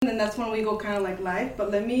And that's when we go kind of like live. But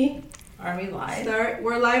let me. Are we live? Start.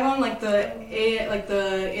 We're live on like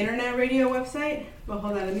the internet radio website. But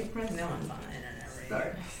hold on, let me press. No one's on the internet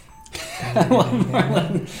radio.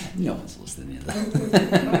 Start. No one's listening to that.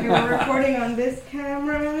 Okay, we're recording on this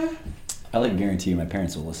camera. I like guarantee you my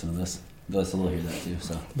parents will listen to this. They'll hear that too.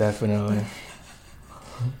 So Definitely.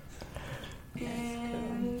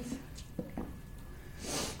 And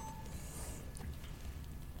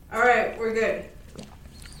all right, we're good.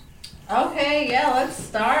 Okay, yeah, let's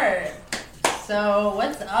start. So,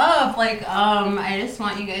 what's up? I just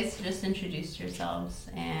want you guys to just introduce yourselves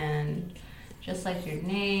and just like your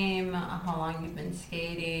name, how long you've been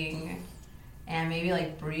skating, and maybe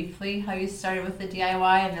like briefly how you started with the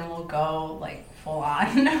DIY, and then we'll go like full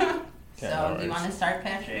on. So, do you want to start,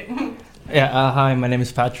 Patrick? Yeah, hi, my name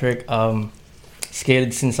is Patrick.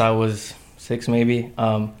 Skated since I was 6 maybe.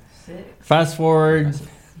 6. Fast forward,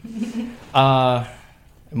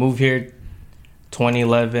 moved here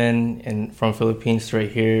 2011 and from Philippines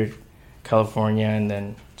straight here, California, and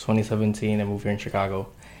then 2017 I moved here in Chicago.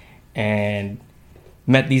 And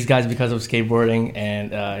met these guys because of skateboarding,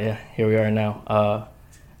 and here we are now.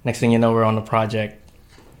 Next thing you know, we're on a project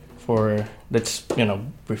that's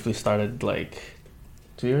briefly started like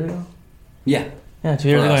 2 years ago. yeah, 2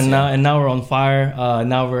 years ago, us, and now we're on fire.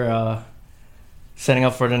 Now we're setting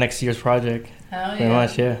up for the next year's project. Hell Pretty yeah.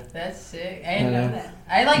 much, yeah. That's sick. I didn't know that.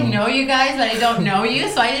 I know you guys, but I don't know you,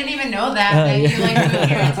 so I didn't even know that Yeah. you moved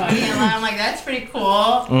here in 2011. I'm like, that's pretty cool.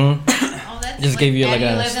 Oh, that's Just gave you like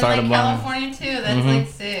and a you startup live in bomb. California too. That's like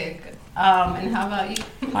sick. And how about you?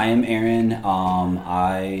 I am Aaron.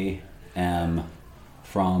 I am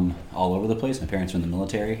from all over the place. My parents are in the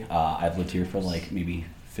military. I've lived here for like maybe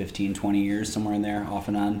 15, 20 years, somewhere in there, off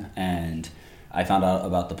and on. And I found out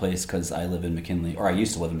about the place because I live in McKinley, or I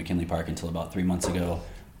used to live in McKinley Park until about 3 months ago.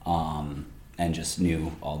 And just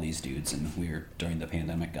knew all these dudes, and during the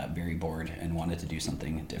pandemic got very bored and wanted to do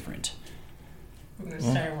something different. We're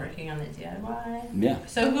gonna start working on the DIY. Yeah.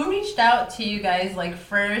 So who reached out to you guys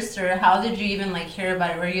first, or how did you even hear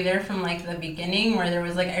about it? Were you there from the beginning, where there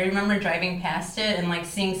was I remember driving past it and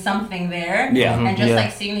seeing something there, Yeah. and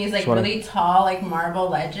just seeing these Sort of. really tall marble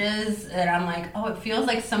ledges, and I'm like, oh, it feels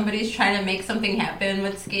like somebody's trying to make something happen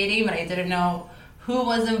with skating, but I didn't know who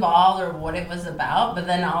was involved or what it was about. But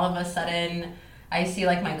then all of a sudden I see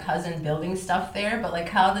my cousin building stuff there. But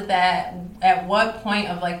how did that, at what point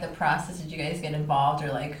of the process did you guys get involved, or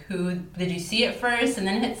who did you see it first and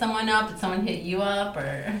then hit someone up? Did someone hit you up?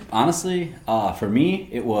 Or Honestly, for me,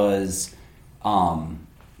 it was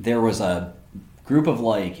there was a group of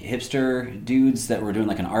hipster dudes that were doing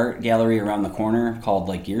an art gallery around the corner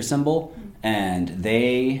called Gear Symbol, and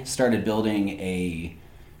they started building a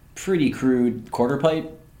pretty crude quarter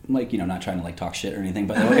pipe, not trying to talk shit or anything,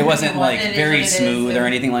 but it wasn't very smooth or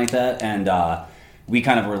anything like that. And we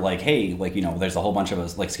kind of were hey, there's a whole bunch of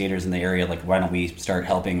us skaters in the area, why don't we start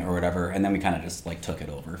helping or whatever? And then we kind of just took it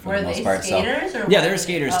over for the most part. Were they skaters? Or yeah, they were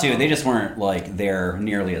skaters too. They just weren't there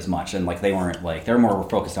nearly as much, and they weren't they were more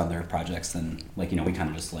focused on their projects than we kind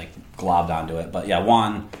of just globbed onto it. But yeah,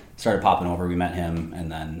 Juan started popping over. We met him,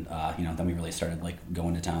 and then then we really started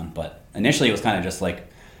going to town. But initially it was kind of just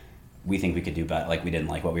we think we could do better. We didn't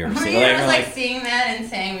like what we were seeing. You were seeing that and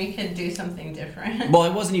saying we could do something different. Well,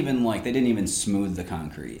 it wasn't even they didn't even smooth the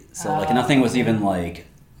concrete. So nothing was even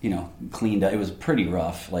cleaned up. It was pretty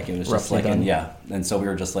rough. It was just done. yeah. And so we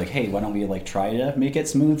were just hey, why don't we try to make it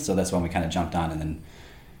smooth? So that's when we kind of jumped on, and then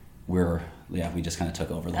we just kind of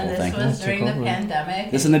took over the whole thing. And this was during the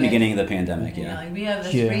pandemic? This is in the beginning of the pandemic, yeah. We have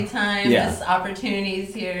this free time, this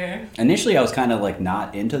opportunities here. Initially, I was kind of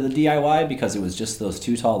not into the DIY because it was just those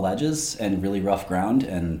 2 tall ledges and really rough ground,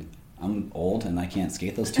 and I'm old and I can't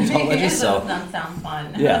skate those 2 tall ledges. So So it doesn't sound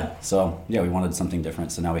fun. yeah, so we wanted something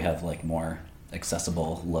different. So now we have more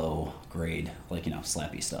accessible, low grade,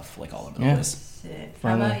 slappy stuff all over the place. Shit.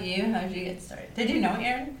 How about you? How did you get started? Did you know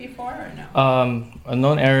Aaron before or no? I've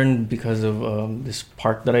known Aaron because of this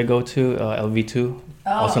park that I go to, LV2,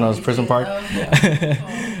 also known as Prison Park. Okay.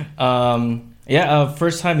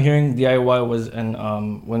 First time hearing DIY was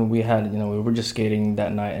when we had, we were just skating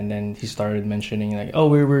that night, and then he started mentioning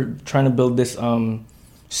we were trying to build this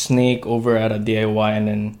snake over at a DIY, and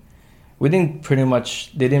then we didn't pretty much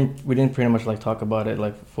talk about it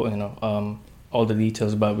all the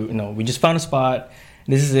details, but we just found a spot.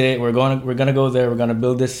 This is it. We're gonna go there. We're gonna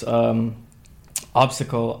build this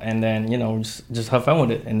obstacle, and then just have fun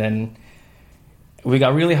with it. And then we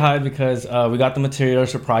got really high because we got the material.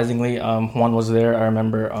 Surprisingly, Juan was there. I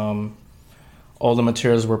remember all the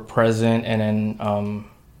materials were present, and then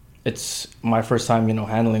it's my first time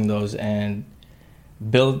handling those, and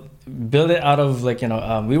build it out of like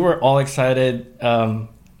we were all excited.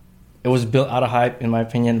 It was built out of hype, in my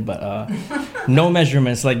opinion, but no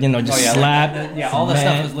measurements. Like just slap. All the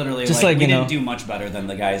stuff was literally just we didn't do much better than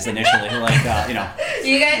the guys initially.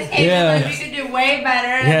 You guys came in like you could do way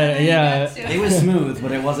better. Yeah. It was smooth,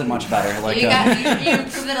 but it was not much better. Like you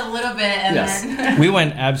improved it a little bit, and then we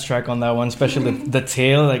went abstract on that one, especially the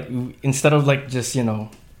tail. Like instead of like just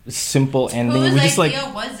simple ending, whose we just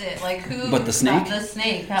idea was it? Like who? But the snake. The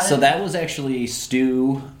snake. So that was actually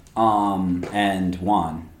Stu, and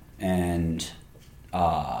Juan. And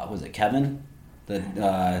was it Kevin, the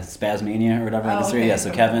Spazmania or whatever?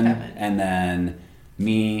 So Kevin, and then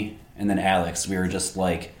me, and then Alex. We were just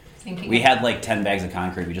like, we had like 10 bags of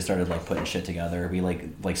concrete. We just started like putting shit together. We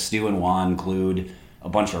like Stu and Juan glued a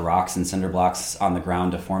bunch of rocks and cinder blocks on the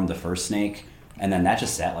ground to form the first snake. And then that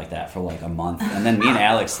just sat like that for like a month. And then me and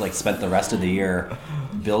Alex like spent the rest of the year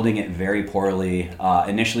building it very poorly.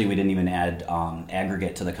 Initially, we didn't even add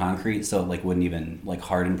aggregate to the concrete, so it like wouldn't even like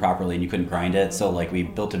harden properly, and you couldn't grind it. So like we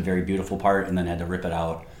built a very beautiful part and then had to rip it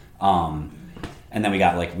out. And then we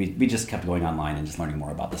got like we just kept going online and just learning more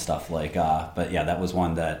about the stuff. Like, but yeah, that was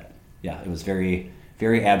one that it was very.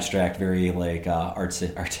 Very abstract, very like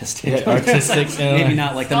artistic. Yeah, artistic. Maybe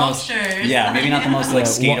not like the most. Sculptures. Yeah, maybe not the most like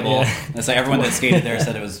skatable. It's like everyone that skated there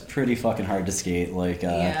said it was pretty fucking hard to skate. Like.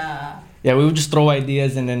 Yeah, we would just throw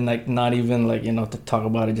ideas and then like not even like to talk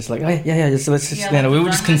about it. Just like let's just we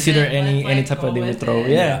would just consider any type of idea we throw.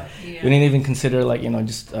 Yeah. We didn't even consider like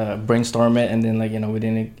just brainstorm it, and then like we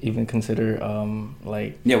didn't even consider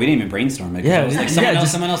we didn't even brainstorm it. Yeah, it was like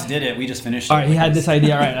someone else did it. We just finished. All right, he had this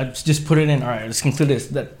idea. All right, I just put it in. All right, let's conclude this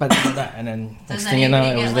that, and then next thing you know,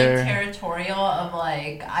 it was there. Territorial of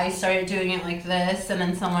like I started doing it like this, and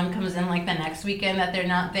then someone comes in like the next weekend that they're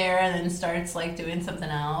not there, and then starts like doing something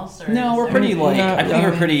else. Or no, we're pretty like I think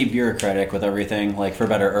we're pretty bureaucratic with everything, like for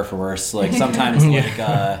better or for worse. Like sometimes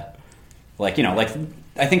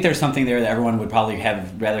I think there's something there that everyone would probably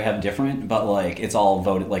rather have different, but like it's all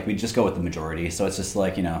voted. Like we just go with the majority, so it's just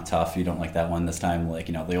like tough. You don't like that one this time. Like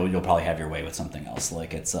you'll probably have your way with something else.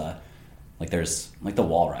 Like it's like there's like the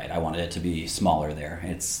wall ride. I wanted it to be smaller there.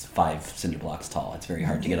 It's 5 cinder blocks tall. It's very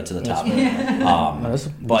hard to get up to the top.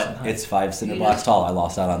 But it's 5 cinder blocks tall. I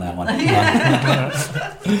lost out on that one.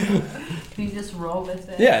 You just roll with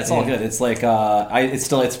it. Yeah, it's all good. It's like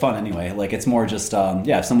it's fun anyway. Like it's more just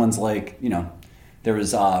if someone's like there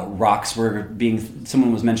was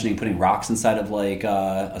someone was mentioning putting rocks inside of like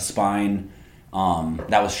a spine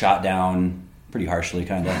that was shot down pretty harshly,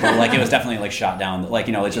 kind of. But like it was definitely like shot down. Like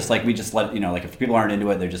it's just like we just let like if people aren't into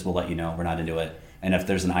it, they just will let we're not into it. And if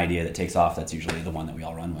there's an idea that takes off, that's usually the one that we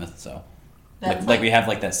all run with. So like we have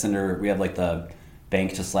like that cinder, we have like the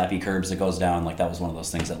bank to slappy curbs that goes down. Like that was one of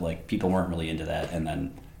those things that like people weren't really into that, and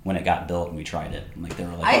then when it got built and we tried it, like they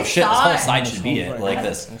were like, "Oh shit, this whole side should be it like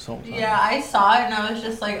this." Yeah, I saw it and I was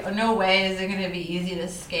just like, oh, "No way is it gonna be easy to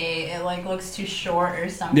skate. It like looks too short or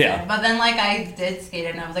something." Yeah. But then like I did skate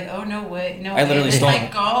it and I was like, "Oh no way, no way!" I literally it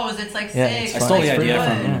like goes. It's like sick. I stole the idea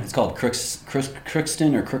from it's called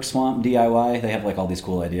Crookston or Crook Swamp DIY. They have like all these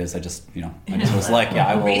cool ideas. I just was like,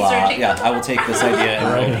 I will take this idea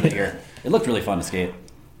and roll with it here. It looked really fun to skate.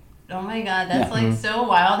 Oh my god, that's like so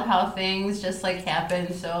wild how things just like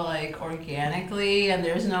happen so like organically, and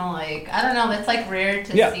there's no like I don't know, that's like rare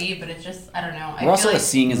to see, but it's just I don't know. We're also a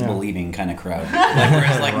seeing is believing kind of crowd. Like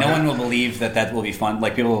whereas like no one will believe that will be fun.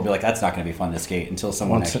 Like people will be like that's not going to be fun to skate until it's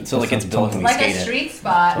built and we like skate a street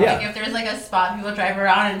spot. Like if there's like a spot people drive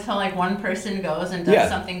around until like one person goes and does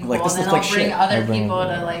something cool, like, and then I'll bring other people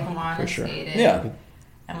to like want to skate it. Yeah.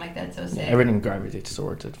 I'm like that's so sick. Everything gravitates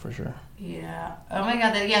towards it for sure. Yeah. Oh my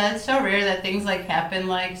god. That's so rare that things like happen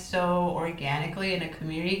like so organically, and a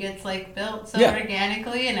community gets like built so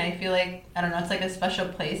organically, and I feel like I don't know. It's like a special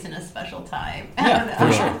place and a special time. I don't know.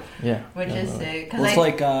 For sure. Yeah. Which is sick. Well, it's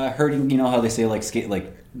like herding. You know how they say like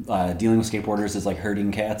dealing with skateboarders is like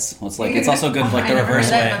herding cats. Well, it's like it's also good like the reverse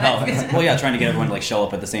way. Trying to get everyone to like show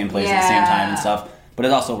up at the same place at the same time and stuff. But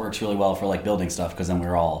it also works really well for like building stuff because then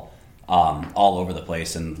we're all over the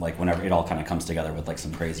place, and like whenever it all kind of comes together with like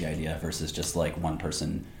some crazy idea versus just like one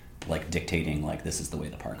person like dictating like this is the way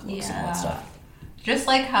the park looks and all that stuff. Just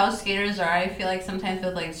like how skaters are, I feel like sometimes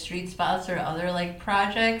with like street spots or other like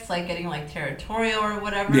projects, like getting like territorial or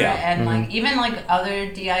whatever, and like even like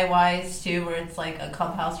other DIYs too, where it's like a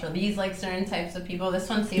clubhouse for these like certain types of people. This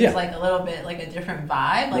one seems like a little bit like a different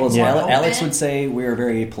vibe. Like Alex would say we're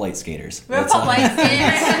very polite skaters. We're polite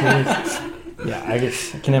skaters. Yeah, I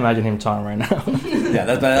can imagine him talking right now.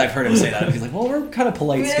 I've heard him say that. He's like, "Well, we're kind of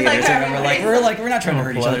polite skaters, and we're not trying to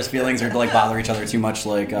hurt each other's feelings or like bother each other too much.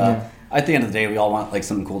 Like, at the end of the day, we all want like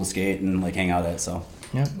something cool to skate and like hang out at. So,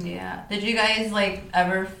 Yeah. Did you guys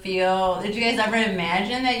did you guys ever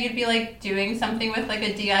imagine that you'd be like doing something with like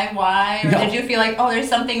a DIY? Or did you feel like, oh, there's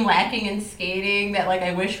something lacking in skating that like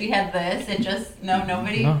I wish we had this? It just,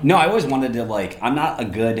 nobody? No, I always wanted to like, I'm not a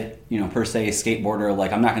good, per se skateboarder.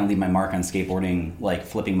 Like I'm not going to leave my mark on skateboarding, like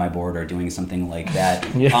flipping my board or doing something like that.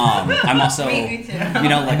 I'm also, Me too.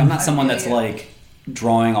 like I'm not someone that's like,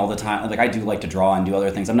 drawing all the time. Like I do like to draw and do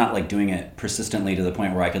other things. I'm not like doing it persistently to the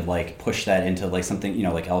point where I could like push that into like something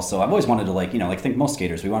like else. So I've always wanted to like like think most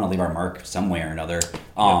skaters, we want to leave our mark some way or another.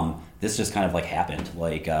 This just kind of like happened.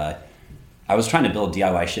 Like I was trying to build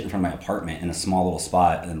DIY shit in front of my apartment in a small little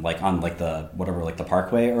spot and like on like the whatever, like the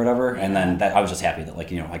parkway or whatever. And then that I was just happy that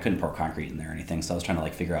like I couldn't pour concrete in there or anything. So I was trying to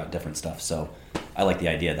like figure out different stuff. So I like the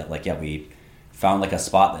idea that like we found like a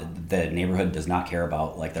spot that the neighborhood does not care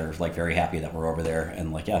about. Like they're like very happy that we're over there,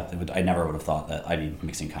 and like I never would have thought that I'd be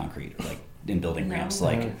mixing concrete or like in building ramps,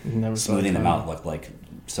 like smoothing them out looked like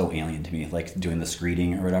so alien to me. Like doing the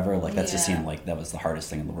screeding or whatever, like that just seemed like that was the hardest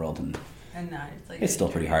thing in the world, and now it's like it's still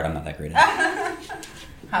pretty hard. I'm not that great at it.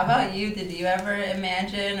 How about you? Did you ever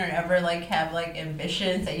imagine or ever like have like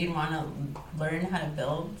ambitions that you'd want to learn how to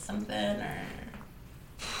build something or?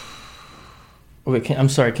 Wait, I'm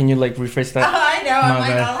sorry. Can you like rephrase that? I know. I'm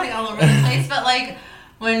like all over the place. But like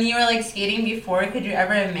when you were like skating before, could you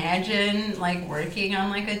ever imagine like working on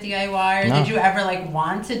like a DIY? Or did you ever like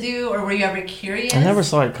want to do, or were you ever curious? I never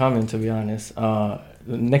saw it coming, to be honest.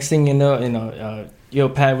 Next thing you know, yo,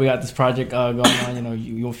 Pat, we got this project going on.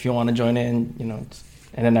 You if you want to join in,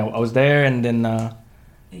 and then I was there, and then.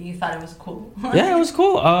 You thought it was cool. Yeah, it was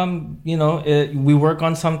cool. We work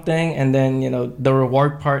on something, and then the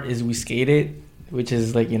reward part is we skated, which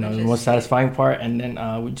is like the most satisfying part, and then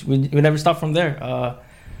we never stopped from there.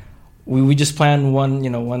 We just planned one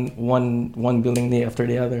building day after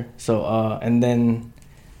the other. So and then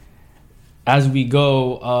as we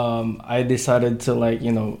go, I decided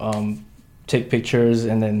to take pictures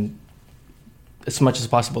and then as much as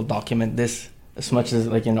possible document this as much as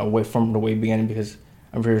away from the way beginning, because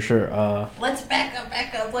I'm pretty sure. Let's back up.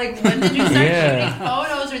 Like, when did you start shooting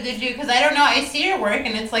photos, or did you? Because I don't know. I see your work,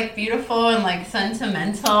 and it's like beautiful and like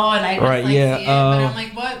sentimental, and I just see it. But I'm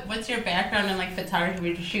like, what's your background in like photography?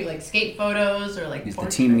 Did you shoot like skate photos or like? He's the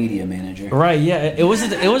team media manager. Right. Yeah. It was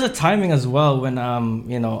a timing as well when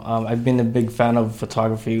I've been a big fan of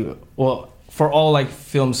photography. Well, for all like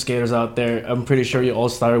film skaters out there, I'm pretty sure you all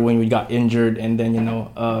started when we got injured, and then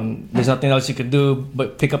there's nothing else you could do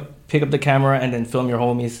but pick up the camera and then film your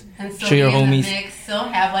homies, and show your homies, still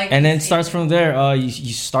have like. And then it starts from there.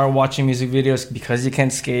 You start watching music videos because you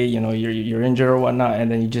can't skate. You're injured or whatnot, and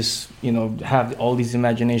then you just have all these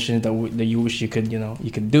imaginations that you wish you could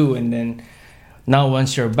do, and then. Now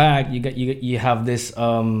once you're back, you have this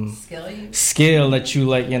skill that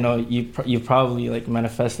you you probably like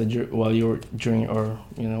manifested while you were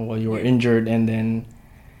injured, and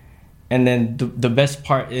then the best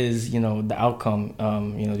part is the outcome.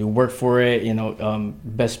 You work for it.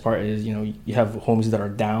 Best part is you have homies that are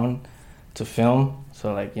down to film.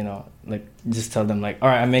 So just tell them all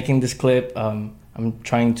right, I'm making this clip. I'm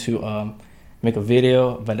trying to make a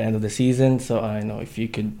video by the end of the season. So I know if you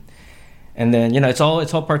could. And then it's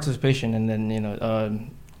all participation, and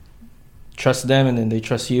then trust them, and then they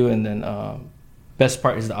trust you, and then best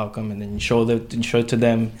part is the outcome, and then you show it to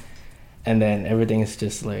them, and then everything is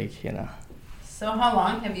just So how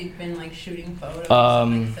long have you been shooting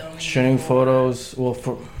photos? Shooting photos. Well,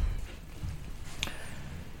 for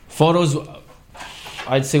photos,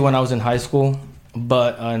 I'd say when I was in high school,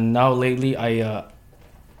 but now lately I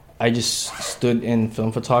just stood in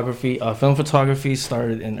film photography. Film photography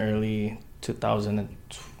started in early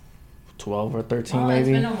 2012 or 13, maybe. It's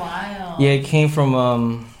been a while. Yeah, it came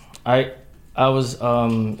from I was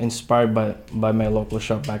inspired by my local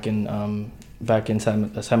shop back in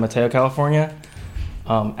San Mateo, California.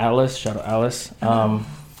 Alice, shout out Alice.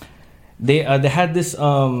 They had this.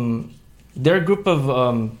 They're a group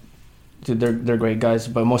of. They're great guys,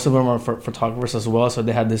 but most of them are photographers as well. So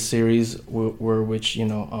they had this series which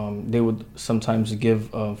they would sometimes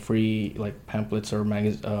give free pamphlets or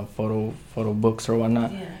photo books or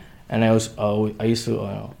whatnot. Yeah. And I used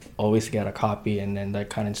to always get a copy, and then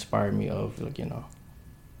that kind of inspired me of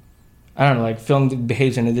I don't know, film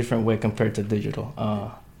behaves in a different way compared to digital.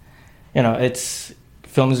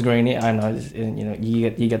 Film is grainy. I know,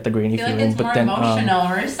 you get the grainy feeling, it's more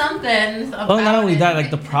emotional or something. Well, not only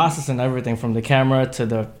that, the process and everything from the camera to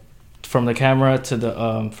the for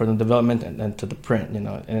the development and then to the print,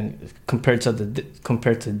 and compared to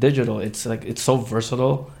digital, it's so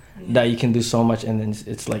versatile that you can do so much, and then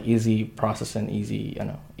it's easy process and easy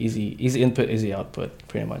input, easy output,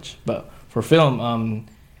 pretty much. But for film,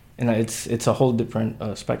 it's a whole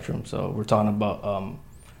different spectrum. So we're talking about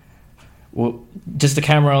just the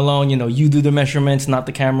camera alone. You do the measurements, not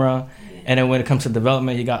the camera. And then when it comes to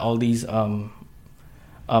development, you got all these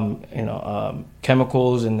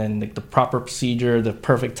chemicals, and then like the proper procedure, the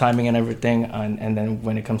perfect timing and everything. And then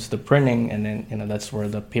when it comes to the printing, and then that's where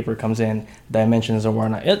the paper comes in, dimensions and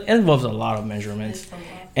whatnot. It involves a lot of measurements.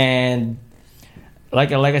 And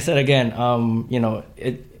like I said again,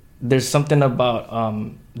 there's something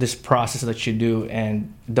about this process that you do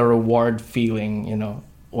and the reward feeling,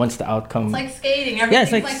 once the outcome. It's like skating. Yeah,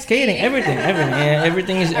 it's like skating. Everything. Yeah,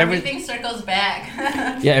 everything circles back.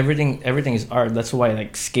 Yeah, everything is art. That's why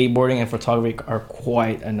like skateboarding and photography are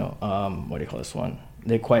quite, what do you call this one?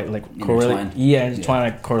 They're quite like correlate. Yeah, trying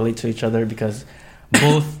to correlate to each other because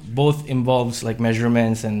both involves like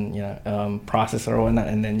measurements and process or whatnot,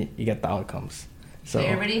 and then you get the outcomes. So you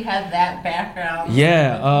already had that background.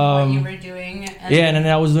 Yeah. What you were doing. And then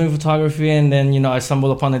I was doing photography, and then I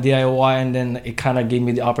stumbled upon the DIY, and then it kind of gave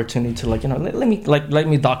me the opportunity to let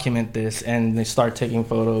me document this and then start taking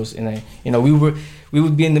photos. And we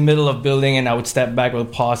would be in the middle of building, and I would step back,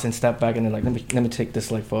 would pause and step back, and then let me take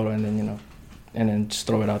this like photo, and then and then just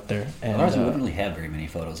throw it out there. And we don't really have very many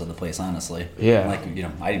photos of the place, honestly. Yeah.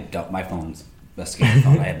 My phone's a skating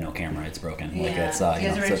phone. I have no camera. It's broken. Yeah. You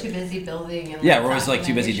guys were too busy building. And, we're always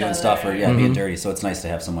too busy doing stuff or being dirty. So it's nice to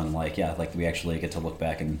have someone we actually get to look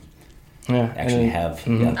back and actually have.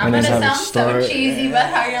 Mm-hmm. Yeah. I'm gonna sound so cheesy, but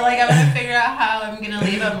how you're like, I'm gonna figure out how I'm gonna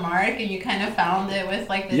leave a mark, and you kind of found it with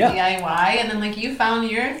like the DIY, and then you found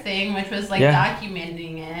your thing, which was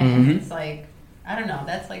documenting it. Mm-hmm. It's like, I don't know,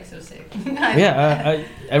 that's so sick. I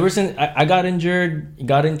ever since I got injured,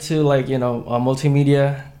 got into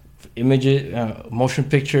multimedia, images, motion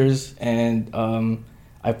pictures, and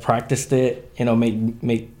I practiced it.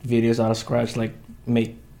 Make videos out of scratch,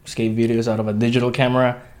 make skate videos out of a digital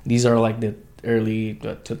camera. These are the early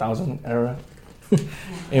 2000 era.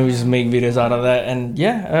 And we just make videos out of that, and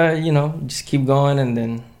just keep going, and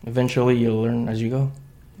then eventually you'll learn as you go.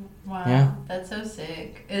 Wow, that's so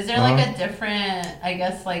sick. Is there a different, I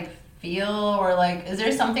guess, feel, or is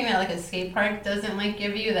there something that a skate park doesn't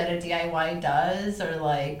give you that a DIY does, or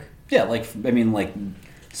Yeah,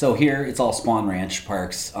 so here it's all Spawn Ranch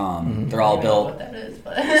parks. They're all built. What that is,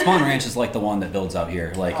 but Spawn Ranch is the one that builds out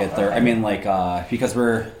here. Because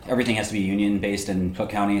everything has to be union based in Cook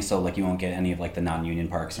County, so you won't get any of the non-union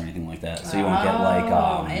parks or anything like that. So you won't get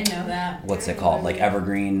I didn't know that. What's it called?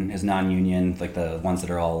 Evergreen is non-union, the ones that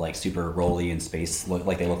are all super rolly in space, look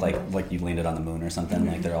like you landed on the moon or something.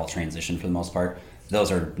 Mm-hmm. They're all transitioned for the most part.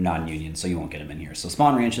 Those are non-union, so you won't get them in here. So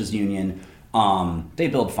Spawn Ranch is union. They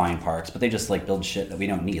build fine parks, but they just build shit that we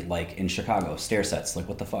don't need. In Chicago, stair sets.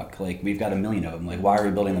 What the fuck? We've got a million of them. Why are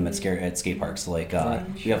we building them at skate parks? We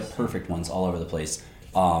have perfect ones all over the place.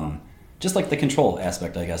 Just the control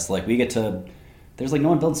aspect, I guess. We get to. There's no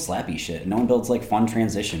one builds slappy shit. No one builds fun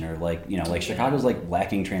transition or Chicago's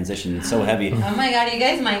lacking transition. It's so heavy. Oh my god, you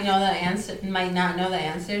guys might not know the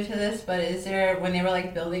answer to this, but is there, when they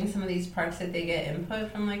were building some of these parks, did they get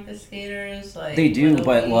input from the skaters? They do,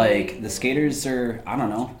 but the skaters are, I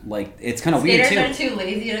don't know, it's kind of weird too. Skaters are too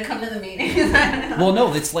lazy to come to the meetings. Well,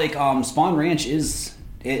 no, it's Spawn Ranch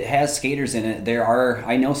it has skaters in it.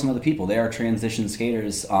 I know some of the people. They are transition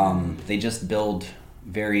skaters. They just build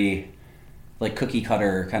very cookie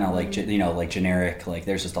cutter, kind of generic.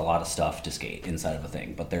 There's just a lot of stuff to skate inside of a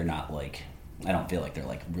thing, but they're not I don't feel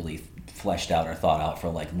they're really fleshed out or thought out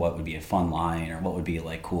for what would be a fun line or what would be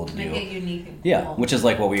cool to do. Make it unique and cool. Yeah, which is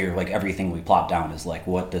what we're everything we plop down is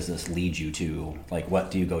what does this lead you to?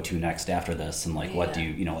 What do you go to next after this? And what do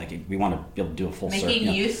you we want to be able to do a full circle.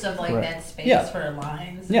 Making use of that space for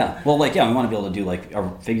lines. Yeah, well, we want to be able to do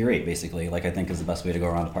a figure eight basically. I think is the best way to go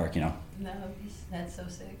around the park. That's so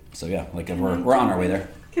sick. So yeah, we're on our way there.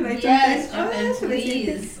 Can I jump yes, in? Jump in,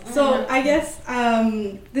 please. So I guess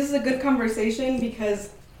this is a good conversation because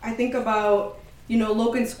I think about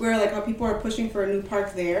Logan Square, how people are pushing for a new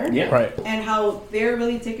park there. Yeah. Right. And how they're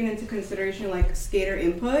really taking into consideration skater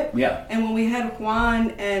input. Yeah. And when we had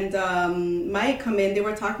Juan and Mike come in, they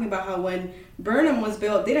were talking about how when Burnham was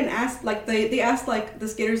built, they didn't ask they asked the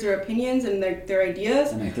skaters their opinions and their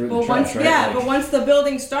ideas. And they threw but the trash, right? but once the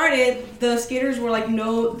building started, the skaters were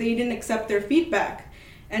no, they didn't accept their feedback.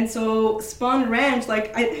 And so Spawn Ranch,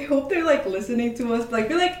 I hope they're listening to us. But I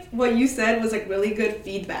feel what you said was really good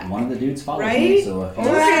feedback. One of the dudes follows right? me, so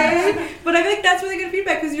okay. But I think that's really good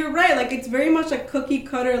feedback because you're right. It's very much a cookie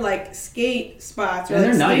cutter skate spots. Or, and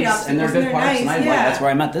they're nice, and they're good parks. Nice, and I that's where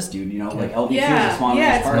I met this dude. LB2 is a Spawn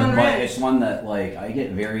Ranch park, but it's one that I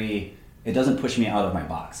get very it doesn't push me out of my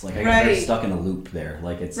box. Like I get very stuck in a loop there.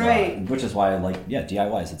 Like it's which is why I like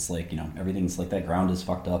DIYs. It's like, you know, everything's like that ground is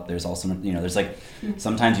fucked up. There's also, you know, there's like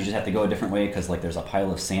sometimes you just have to go a different way because like there's a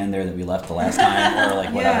pile of sand there that we left the last time or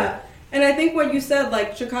like whatever. Yeah. And I think what you said,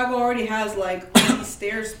 like Chicago already has like all these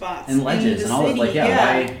stair spots and ledges and all this, like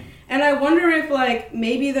why? And I wonder if like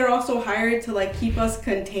maybe they're also hired to like keep us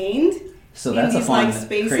contained. So that's these, a fun, like,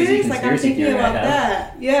 spaces. crazy Like I'm conspiracy thinking theory about I have.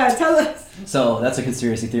 that. Yeah, tell us. So that's a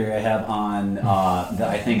conspiracy theory I have on that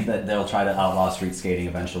I think that they'll try to outlaw street skating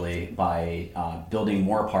eventually by building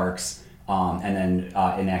more parks and then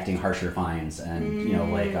enacting harsher fines and you know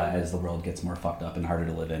like as the world gets more fucked up and harder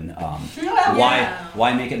to live in.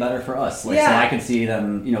 Why make it better for us? Like so I could see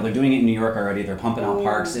them. You know they're doing it in New York already. They're pumping out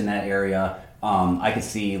parks in that area. I could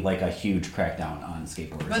see like a huge crackdown on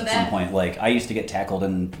skateboarders at some point. Like I used to get tackled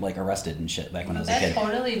and like arrested and shit back when I was a kid. That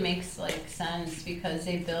totally makes like sense because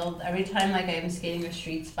they build every time like I'm skating a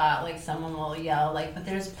street spot, like someone will yell like, "But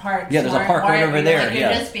there's parks." Yeah, there's a park right over there. Like, you're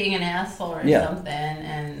just being an asshole or something,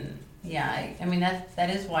 and I mean that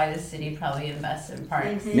is why the city probably invests in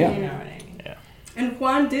parks. You know what I mean? Yeah. And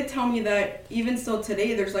Juan did tell me that even still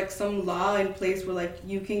today, there's like some law in place where like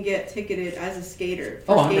you can get ticketed as a skater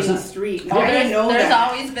for skating the street. I didn't know that. There's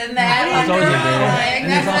always been that. There's always been that.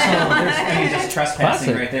 And there's also just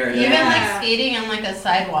trespassing right there. Even like skating on like a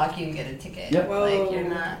sidewalk, you can get a ticket. Yep. Like you're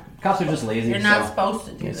not. Cops are just lazy. You're not supposed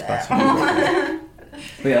to do that.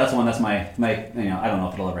 But yeah, that's one. That's my you know I don't know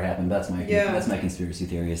if it'll ever happen. But that's my conspiracy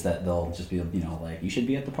theory is that they'll just be you know like you should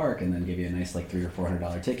be at the park and then give you a nice like $300 or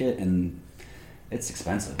 $400 ticket and it's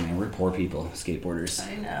expensive, man. We're poor people, skateboarders.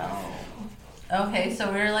 I know. Okay,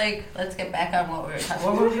 so we're like, let's get back on what we were talking.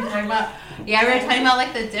 What were we talking about? Yeah, we were talking about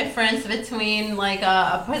like the difference between like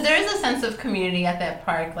because there is a sense of community at that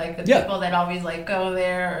park, like the people that always like go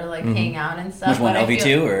there or like hang out and stuff. Which one,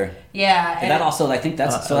 LV2 or? Yeah. And that also, I think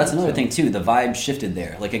that's another thing too. The vibe shifted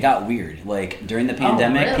there. Like it got weird. Like during the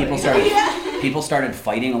pandemic, people started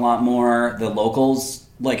fighting a lot more. The locals.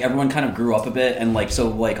 Like everyone kind of grew up a bit and like so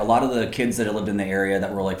like a lot of the kids that had lived in the area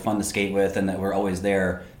that were like fun to skate with and that were always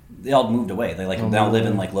there, they all moved away. They like now live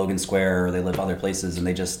in like Logan Square or they live other places and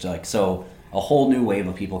they just like so a whole new wave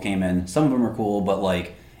of people came in. Some of them are cool, but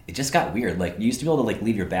like it just got weird. Like you used to be able to like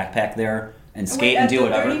leave your backpack there and skate and do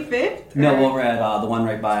whatever. 35th? No, well, we're at the one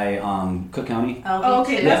right by Cook County. Oh,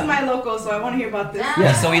 okay, that's my local, so I want to hear about this.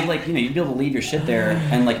 Yeah, so we'd like, you know, you'd be able to leave your shit there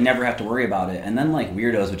and like never have to worry about it. And then like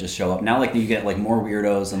weirdos would just show up. Now like you get like more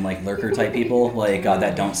weirdos and like lurker type people like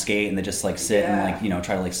that don't skate and they just like sit and like, you know,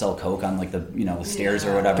 try to like sell coke on like the, you know, stairs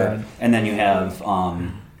or whatever. And then you have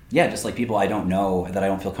just like people I don't know that I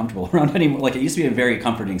don't feel comfortable around anymore. Like it used to be a very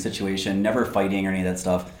comforting situation, never fighting or any of that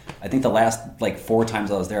stuff. I think the last like 4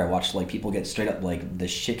 times I was there, I watched like people get straight up like the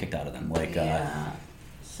shit kicked out of them, like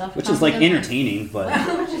which is like entertaining, but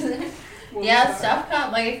stuff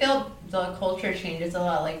like I feel the culture changes a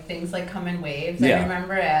lot. Like things like come in waves. Yeah. I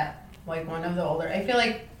remember at like one of the older. I feel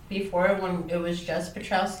like before when it was just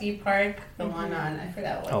Petrowski Park, the one on I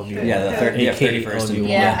forgot what. The 31st.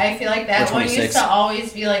 Yeah, I feel like that one used to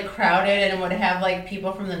always be like crowded and would have like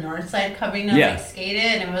people from the north side coming to like skate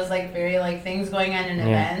it, and it was like very like things going on in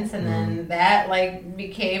events, and then that like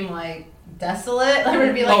became like desolate. Like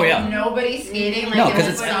would be like nobody skating. Like, no, because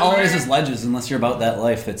it's all it is ledges. Unless you're about that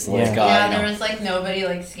life, it's like there was like nobody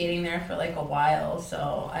like skating there for like a while.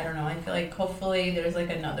 So I don't know. I feel like hopefully there's like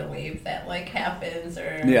another wave that like happens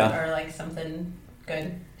or like something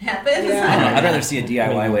good happens. Yeah. I'd rather see a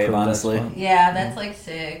DIY wave, honestly. Yeah, that's like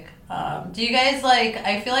sick. Do you guys like?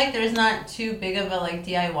 I feel like there's not too big of a like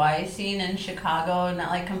DIY scene in Chicago,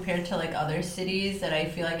 not like compared to like other cities that I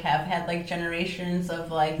feel like have had like generations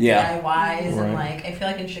of like DIYs and like I feel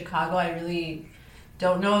like in Chicago I really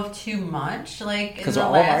don't know of too much like because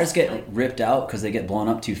all of ours get ripped out because they get blown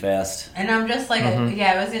up too fast. And I'm just like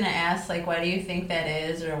I was gonna ask like why do you think that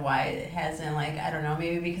is or why it hasn't like I don't know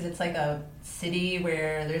maybe because it's like a city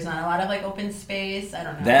where there's not a lot of like open space. I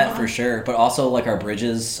don't know. That for sure, but also like our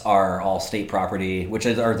bridges are all state property, which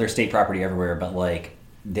is they're state property everywhere, but like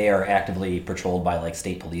they are actively patrolled by like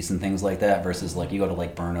state police and things like that. Versus like you go to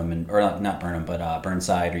like Burnham or not Burnham, but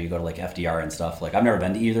Burnside, or you go to like FDR and stuff. Like I've never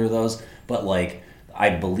been to either of those, but like I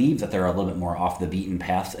believe that they're a little bit more off the beaten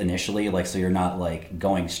path initially, like so you're not like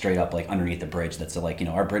going straight up like underneath the bridge. That's like, you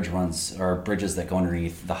know, our bridges that go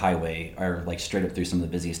underneath the highway are like straight up through some of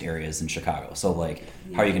the busiest areas in Chicago. So like,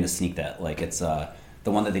 how are you going to sneak that? Like it's the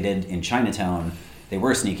one that they did in Chinatown. They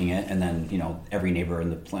were sneaking it, and then you know every neighbor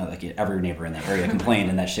in that area complained,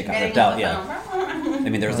 and that shit got ripped out. Yeah, I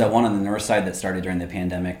mean there was that one on the north side that started during the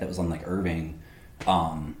pandemic that was on like Irving.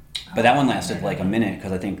 But that one lasted like a minute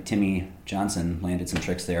because I think Timmy Johnson landed some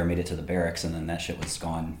tricks there, made it to the barracks, and then that shit was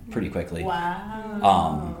gone pretty quickly.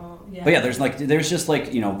 Wow. But yeah, there's just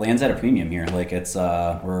like, land's at a premium here. Like it's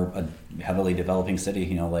we're a heavily developing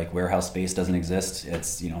city. Like warehouse space doesn't exist.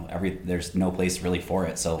 It's there's no place really for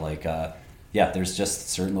it. So like there's just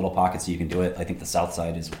certain little pockets that you can do it. I think the South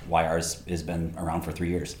Side is why ours has been around for 3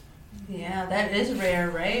 years. Yeah, that is rare,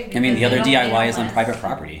 right? I mean, the other Because they don't DIY is on last. private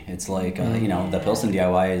property. It's like, the Pilsen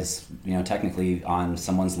DIY is, technically on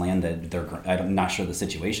someone's land that I'm not sure the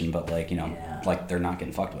situation, but like, like they're not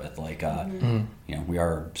getting fucked with. Like, we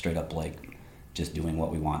are straight up like just doing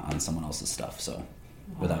what we want on someone else's stuff. So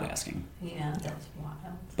without asking. Yeah, that's wild.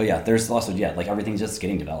 But yeah, there's also, like everything's just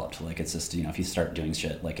getting developed. Like it's just, if you start doing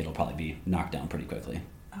shit, like it'll probably be knocked down pretty quickly.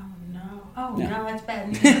 Oh, Yeah. no, that's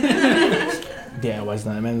bad. DIY's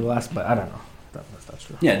not meant to last, but I don't know. That's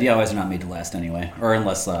true. Yeah, DIYs are not made to last anyway. Or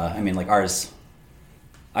unless, like ours,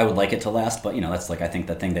 I would like it to last, but that's like, I think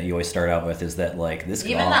the thing that you always start out with is that like this.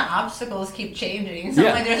 Even the obstacles keep changing. So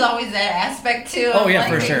like, there's always that aspect too. Oh of, yeah,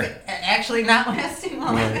 like, for sure. Actually, not lasting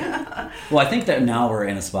long. Well, I think that now we're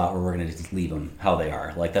in a spot where we're gonna just leave them how they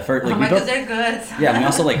are. Like the first, like because they're good. Yeah, we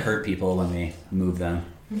also like hurt people when we move them.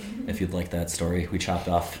 If you'd like that story, we chopped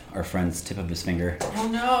off our friend's tip of his finger. Oh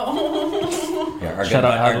no! Yeah, Shout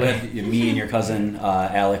out Adley. Me and your cousin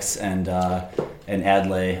Alex and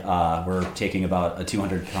Adley were taking about a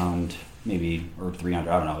 200-pound, maybe, or 300.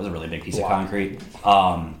 I don't know. It was a really big piece of concrete.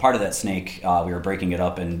 Part of that snake, we were breaking it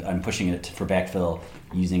up and I'm pushing it for backfill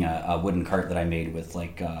using a wooden cart that I made with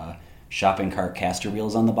like shopping cart caster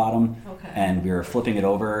wheels on the bottom. Okay. And we were flipping it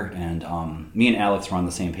over, and me and Alex were on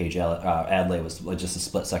the same page. Adley was just a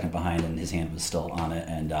split second behind, and his hand was still on it.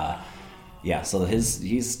 And so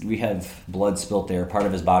we have blood spilt there. Part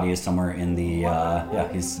of his body is somewhere in the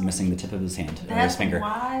he's missing the tip of his hand or his finger.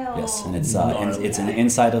 Wild. Yes, and it's in the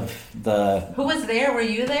inside of the. Who was there? Were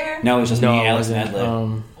you there? No, it was just me, Alex, and wasn't.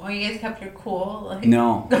 Adley. Well, you guys kept your cool. Like,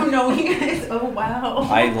 No. Oh no, you guys. Oh wow.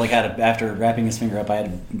 I like after wrapping his finger up, I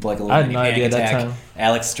had like a little I had no idea panic that attack. time.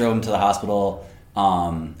 Alex drove him to the hospital,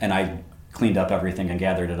 and I cleaned up everything and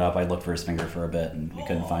gathered it up. I looked for his finger for a bit, and we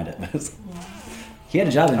couldn't find it. He had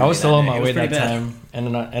a job. I was still on my It was way that pretty bad. time,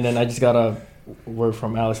 and then I just got a word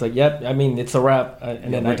from Alex like, "Yep, I mean it's a wrap,"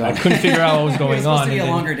 and then we're I done. couldn't figure out what was It was going supposed on. to be and a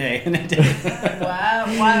then- longer day, and it did.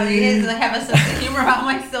 Wow, you guys have a sense of humor. I'm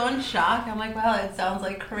like so in shock. I'm like, wow, it sounds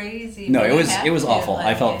like crazy. No, But it you was have it was to, awful. I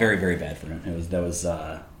like, felt very, very bad for him. I was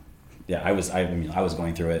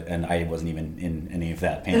going through it, and I wasn't even in any of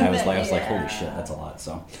that pain. I was like, holy shit, that's a lot.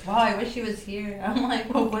 So. Wow, I wish he was here. I'm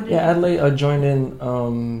like, well, what did Yeah, Adley joined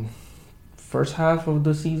in first half of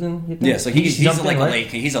the season. You think? Yeah, so he's jumped like in, right?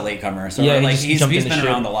 he's a latecomer. So Yeah, he like just he's jumped in been the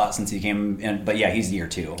around ship. a lot since he came in, but yeah, he's year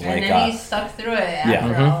 2. And Like then he stuck through it after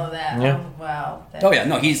Yeah. all of that. Yeah. Oh, wow. oh yeah,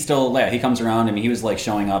 no, he's still he comes around. I mean, he was like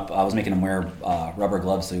showing up. I was making him wear rubber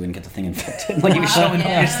gloves so he wouldn't get the thing infected. Like he was showing up,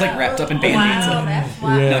 just like wrapped up in Band-Aids. Wow, that's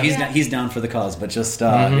wild. Yeah. No, Yeah. he's down for the cause, but just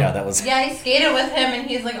Mm-hmm. that was. Yeah, I skated with him, and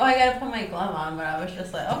he's like, "Oh, I gotta put my glove on," but I was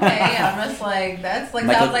just like, "Okay." I'm just like, "That's like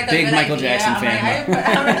sounds like a big good Michael idea." Jackson I'm fan. Like,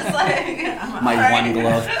 I'm just like, My all right. one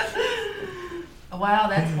glove. Wow,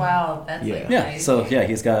 that's wild. That's like Yeah, crazy. so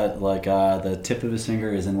he's got like the tip of his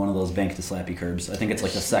finger is in one of those bank to slappy curbs. I think it's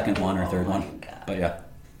like the second one or third Oh my one. God. But yeah,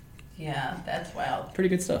 Yeah, that's wild. pretty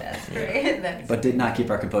good stuff. That's great. That's But did not keep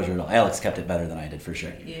our composure at all. Alex kept it better than I did for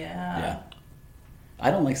sure. yeah. I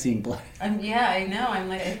don't like seeing blood. Yeah, I know. I'm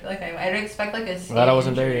like, I feel like I'd expect like a skin Glad I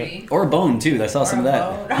wasn't there injury. Or bone too. I saw Or some of a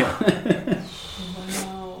that. bone. Yeah.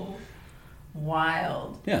 Wow.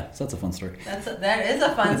 Wild. Yeah, so that's a fun story. That is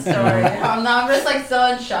a fun story. I'm just like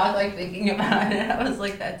so in shock, like thinking about it. I was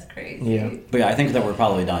like, that's crazy. Yeah. But yeah, I think that we're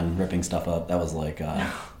probably done ripping stuff up. That was like, yeah.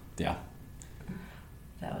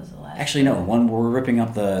 That was the last. Actually, no. One we're ripping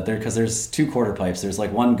up because there's 2 quarter pipes. There's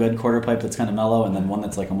like one good quarter pipe that's kind of mellow, and then one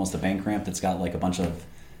that's like almost a bank ramp that's got like a bunch of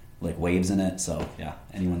like waves in it. So yeah,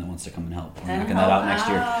 anyone that wants to come and help, we're knocking that out next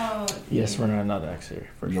year. Yes, we're not next year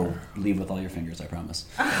for You'll sure. leave with all your fingers, I promise.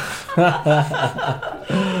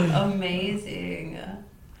 Amazing.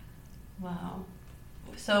 Wow.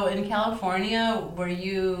 So in California, were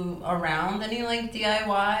you around any like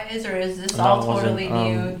DIYs, or is this No, all I wasn't. totally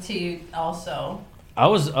new to you also? I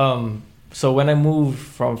was so when I moved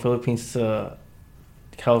from Philippines to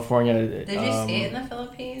California. Did you skate in the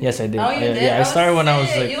Philippines? Yes, I did. Oh, you did? Yeah, I started when I was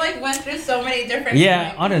sick. like You like went through so many different.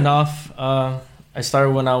 yeah, on and off. I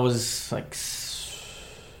started when I was like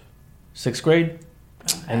 6th grade,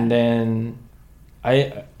 Okay. and then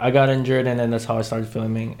I got injured, and then that's how I started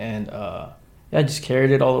filming, and I just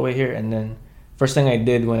carried it all the way here. And then first thing I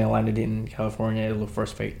did when I landed in California, I looked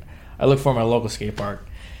for my local skate park,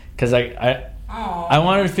 because Oh. I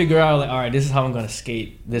wanted to figure out like, all right, this is how I'm gonna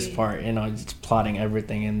skate this part. Just plotting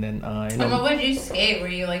everything, and then what would you skate? Were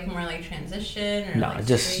you like more like transition or no, like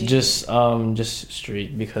just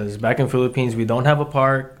street, because back in Philippines we don't have a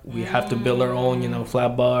park. We have to build our own,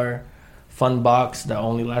 flat bar, fun box that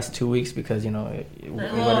only lasts 2 weeks because there's a little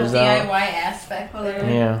DIY aspect there.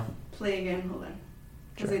 Yeah. Play again. Hold on,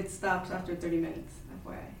 because it stops after 30 minutes.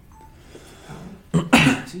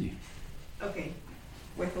 FYI. Okay.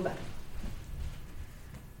 Wait. Hold on.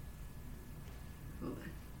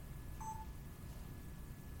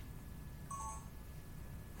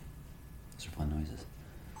 Those are fun noises.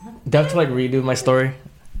 Do I have to like redo my story?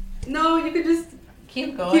 No, you could just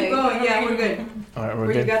keep going. Yeah, we're good. All right, we're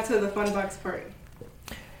Where good. you got to the fun box part.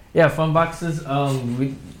 Yeah, fun boxes.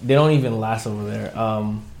 They don't even last over there.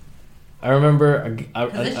 I remember.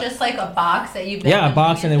 Because it's just like a box that you. Yeah, a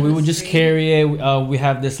box, and then we would just carry it. We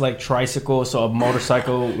have this like tricycle, so a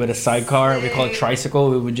motorcycle with a sidecar. We call it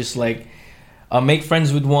tricycle. We would just like make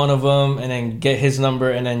friends with one of them, and then get his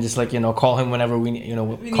number, and then just like call him whenever we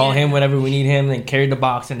whenever we need him, and carry the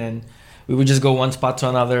box, and then we would just go one spot to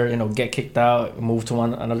another. Get kicked out, move to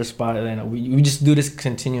another spot, and then we just do this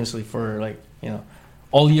continuously for like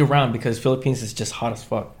all year round because Philippines is just hot as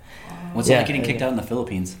fuck. What's it like getting kicked out in the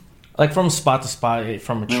Philippines? Like from spot to spot,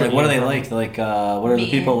 from a trip. Like, what are they like? Like, what are the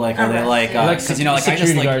people like? Are they like? Because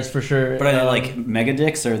security guards for sure. But are they like mega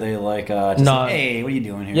dicks? Or are they like just like, hey, what are you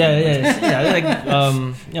doing here? Yeah. Like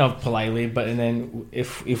politely. But and then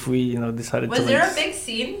if we decided was to. Was there a big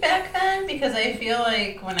scene back then? Because I feel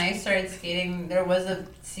like when I started skating, there was a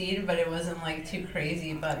scene, but it wasn't like too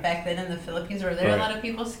crazy. But back then in the Philippines, were there a lot of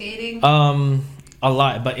people skating? A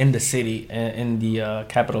lot, but in the city, in the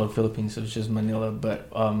capital of Philippines, it was just Manila.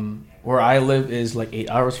 But where I live is like 8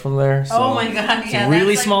 hours from there. So oh my god! It's a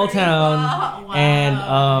really small town, wow.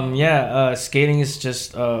 and skating is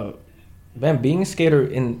just being a skater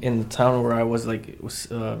in the town where I was like it was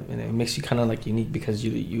it makes you kind of like unique because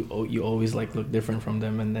you always like look different from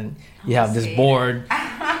them, and then you have this board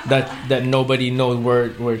that nobody knows where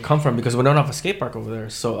it come from because we don't have a skate park over there.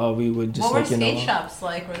 So we would just what were skate shops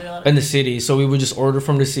like? Were there in the city? So we would just order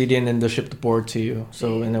from the city and then they'll ship the board to you.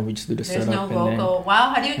 So and then we just do the There's setup. There's no local.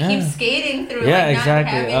 Wow, how do you keep skating through? Yeah, like,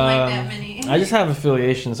 exactly. Not having, like, that many? I just have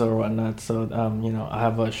affiliations or whatnot. So I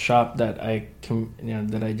have a shop that I can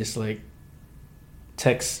that I just like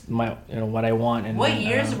text my what I want. And what then,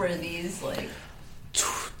 years were these like?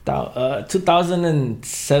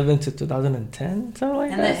 2007 to 2010, something like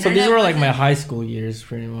that. So these were like my high school years,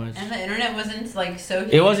 pretty much. And the internet wasn't like so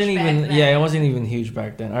huge. It wasn't even then. it wasn't even huge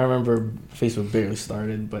back then. I remember Facebook barely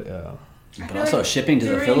started, but also like shipping to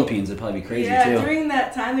the Philippines would probably be crazy too. Yeah, during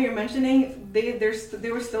that time that you're mentioning, they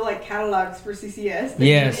were still like catalogs for CCS.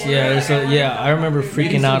 I remember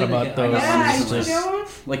freaking out about those.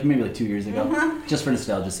 Like maybe like 2 years ago, just for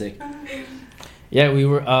nostalgia's sake. Yeah, we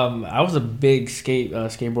were. I was a big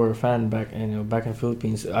skateboarder fan back in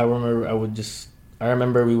Philippines. I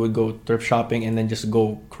remember we would go thrift shopping and then just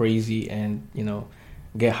go crazy and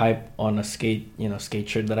get hype on a skate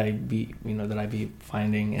shirt that I'd be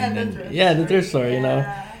finding and then the thrift store,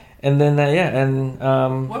 and then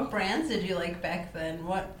what brands did you like back then?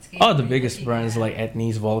 What the biggest brands like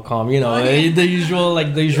Etnies, Volcom, the usual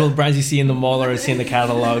brands you see in the mall or see in the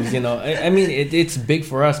catalogs. I mean it's big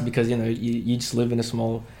for us because you just live in a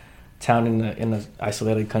small town in an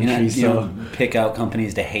isolated country. You pick out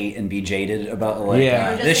companies to hate and be jaded about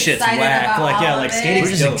this shit's whack.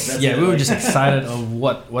 Skating's dope. We were just excited of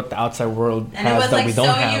what the outside world and has that we don't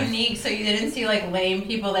have. And it was so unique, so you didn't see like lame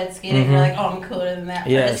people that skated. You're like, oh, I'm cooler than that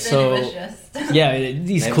person. It was just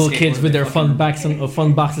these cool kids with their fun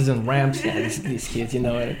boxes and ramps. Yeah, these kids,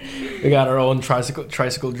 we got our own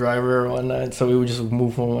tricycle driver and whatnot. So we would just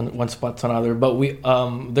move from one spot to another. But we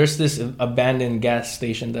there's this abandoned gas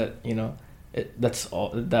station that that's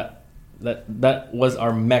all that was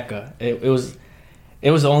our mecca. It was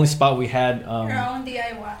the only spot we had. Your own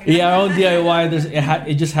DIY. Yeah, our own DIY.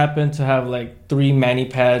 It just happened to have like 3 mani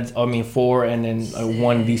pads. 4, and then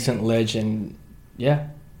one decent ledge, and yeah,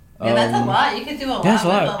 that's a lot. You could do a lot. That's a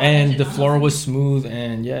lot, and the floor was smooth,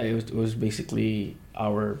 and it was basically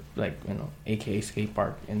our AKA skate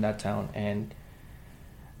park in that town, and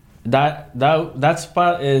that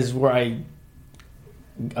spot is where I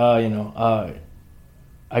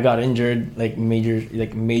got injured,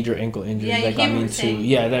 major ankle injury.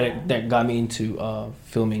 Yeah, that got me into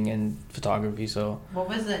filming and photography. So what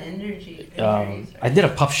was the injury? I did a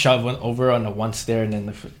puff shove over on the one stair,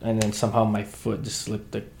 and then somehow my foot just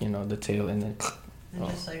slipped the tail, and then just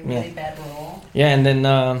really bad roll. Yeah, and then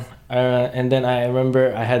And then I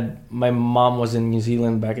remember my mom was in New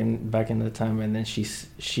Zealand back in the time, and then she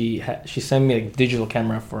sent me a digital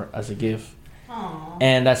camera as a gift. Aww.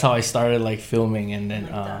 And that's how I started like filming, and then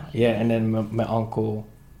Like and then my uncle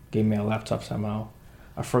gave me a laptop somehow.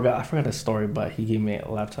 I forgot the story, but he gave me a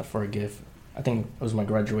laptop for a gift. I think it was my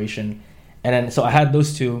graduation, and then so I had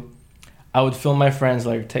those two. I would film my friends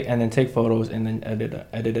like take photos and then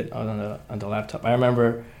edit it on the laptop. I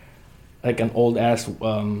remember like an old ass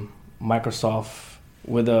Microsoft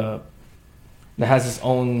that has its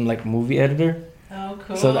own like movie editor. Oh,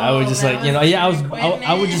 cool. So I would just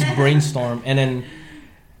I would just brainstorm, and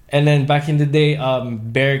then back in the day,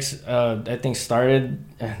 Barracks I think started.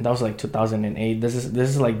 That was like 2008. This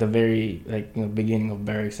is like the very beginning of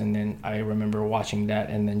Barracks, and then I remember watching that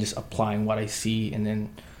and then just applying what I see, and then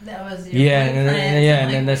that was your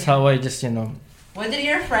and then that's how I just What did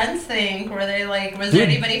your friends think? Were they like? Was there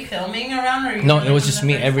anybody filming around? Or no, it was just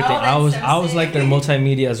me. Everything. I was like their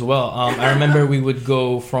multimedia as well. I remember we would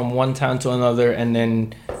go from one town to another, and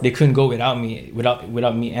then they couldn't go without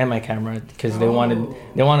me and my camera because they wanted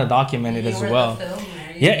to document it as well.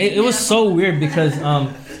 Yeah, it was so weird because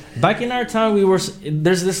back in our town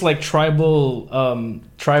there's this like tribal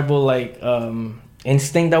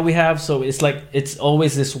instinct that we have, so it's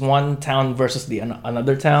always this one town versus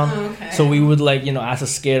another town. Okay. So we would as a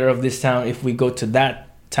skater of this town, if we go to that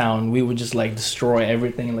town, we would just like destroy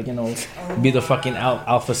everything, be the fucking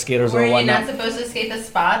alpha skaters or whatnot. Were you not supposed to skate the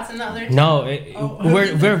spots in the other town? No,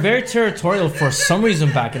 we're very territorial for some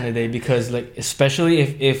reason back in the day, because especially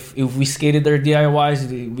if we skated their DIYs,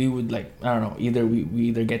 we would I don't know, we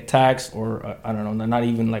either get taxed or I don't know, not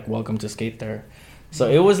even welcome to skate there. So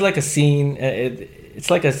it was like a scene. It's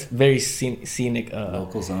like a very scenic.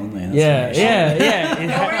 Locals only. Yeah.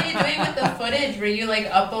 What were you doing with the footage? Were you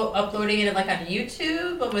uploading it on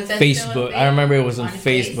YouTube, or was that Facebook? Still I remember it was on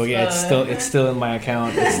Facebook. Yeah, it's still in my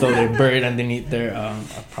account. It's still there, buried underneath there. I'll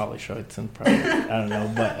probably show it to I don't know,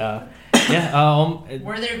 but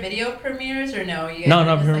were there video premieres or no? You no,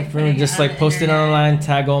 just post it online,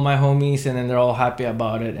 tag all my homies, and then they're all happy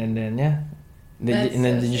about it, and then they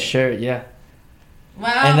just share it. Yeah.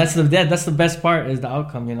 Wow. And that's the best part is the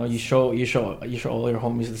outcome. You show all your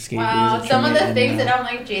homies the skate. Wow. Some of the things that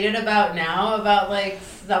I'm jaded about now, about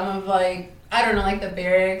some of I don't know, the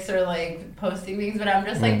Barracks or posting things, but I'm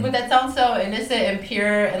just but that sounds so innocent and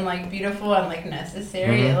pure and beautiful and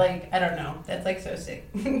necessary. I don't know. That's so sick.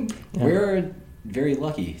 We're very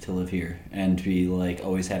lucky to live here and to be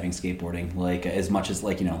always having skateboarding, as much as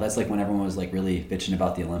that's when everyone was really bitching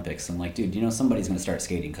about the Olympics. I'm dude, somebody's gonna start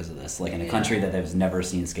skating because of this, in a country that has never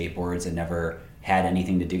seen skateboards and never had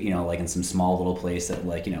anything to do, in some small little place that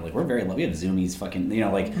we're very lucky. We have Zoomies fucking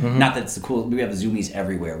not that it's the cool, we have Zoomies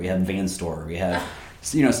everywhere. We have Van Store, we have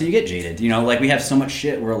so you get jaded, we have so much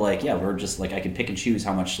shit. We're we're just I can pick and choose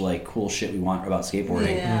how much cool shit we want about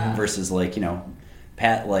skateboarding versus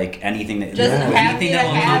anything that anything that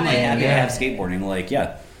will come have skateboarding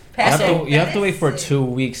you have to wait for 2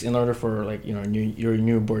 weeks in order for your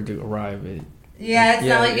new board to arrive. It's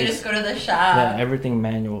not you just go to the shop. Yeah, everything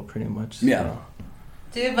manual pretty much. So. Yeah.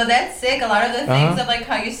 Dude, but that's sick. A lot of the things of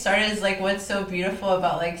how you started is what's so beautiful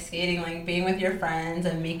about skating, being with your friends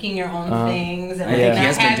and making your own things. And I think he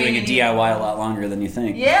has been doing a DIY a lot longer than you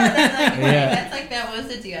think. Yeah, that's that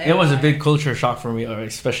was a DIY. It was a big culture shock for me,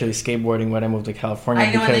 especially skateboarding when I moved to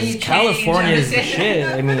California, because California is the shit.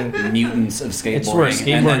 I mean, mutants of skateboarding. It's where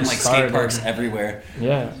skateboarding and then started. skate parks everywhere.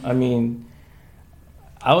 Yeah, I mean,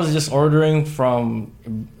 I was just ordering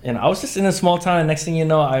and I was just in a small town, and next thing you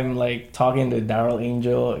know, I'm talking to Daryl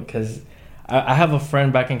Angel, because I have a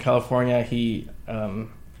friend back in California. He I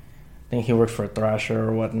think he worked for Thrasher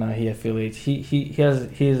or whatnot. He affiliates.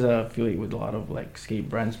 He's affiliate with a lot of skate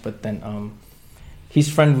brands, but then he's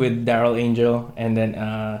friend with Daryl Angel, and then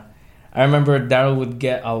I remember Daryl would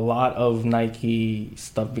get a lot of Nike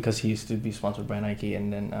stuff because he used to be sponsored by Nike,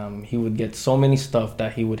 and then he would get so many stuff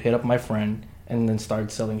that he would hit up my friend and then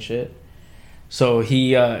started selling shit. So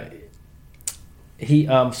so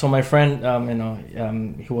my friend,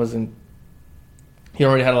 he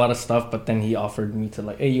already had a lot of stuff, but then he offered me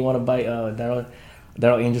to hey, you want to buy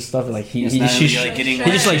Daryl Angel stuff? He just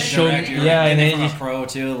showed me, and then pro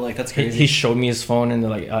too, that's crazy. He showed me his phone, and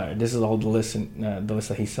they're this is all the list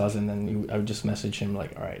that he sells, and then I would just message him all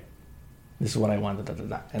right, this is what I wanted.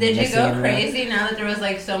 Did you go crazy now that there was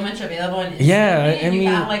so much available? In I mean, you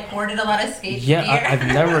got hoarded a lot of skate gear? Yeah, I've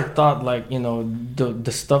never thought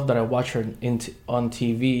the stuff that I watch on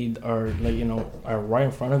TV are right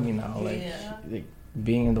in front of me now.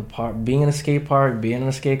 Being in the park, being in a skate park, being in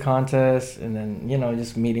a skate contest, and then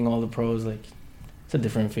just meeting all the pros. It's a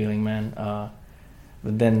different feeling, man.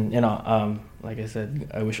 But then, like I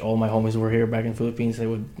said, I wish all my homies were here back in Philippines. They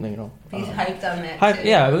would, He's hyped on that hype, too.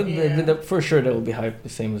 yeah, for sure they would be hyped the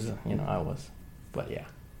same as, I was. But yeah.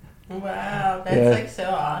 Wow, that's like so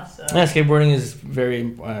awesome. Yeah, skateboarding is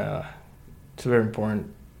very, it's very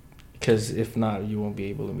important because if not, you won't be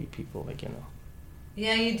able to meet people,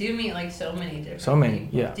 Yeah, you do meet like so many different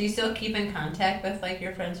people. Yeah. Do you still keep in contact with like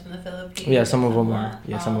your friends from the Philippines? Yeah, some of them are.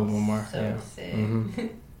 Yeah, some of them are. So yeah. sick. Mm-hmm.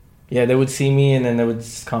 Yeah, they would see me and then they would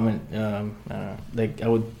just comment. I don't know, like I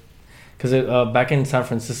would, because back in San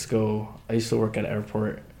Francisco, I used to work at an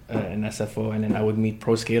airport in SFO, and then I would meet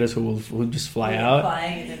pro skaters who would just fly out.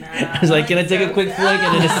 Flying in and out. I was like, can I take a quick flick?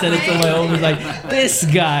 And then just send it to my homies like, this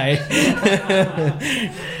guy.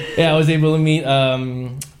 Yeah, I was able to meet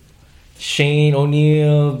Shane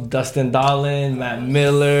O'Neill, Dustin Dolan, Matt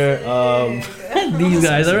Miller, these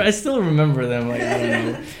guys. I still remember them. Like, I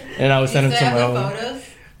don't know. And I would send them to my home. Photos?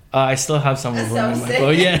 I still have some of them in my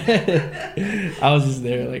phone. Yeah, I was just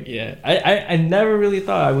there. Like, yeah, I never really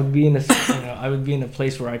thought I would be in a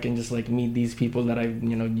place where I can just like meet these people that I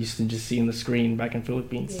used to just see on the screen back in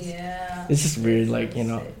Philippines. Yeah, it's just weird, like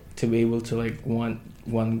to be able to like one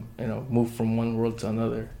move from one world to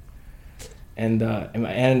another, and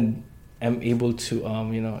I'm able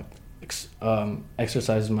to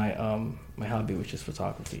exercise my my hobby, which is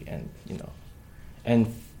photography,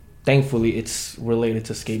 and thankfully it's related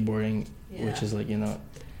to skateboarding, which is like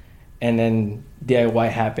and then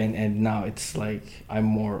DIY happened, and now it's like I'm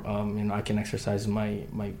more I can exercise my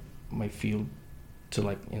field to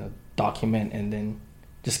like document and then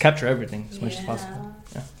just capture everything as much as possible.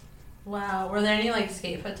 Yeah. Wow. Were there any like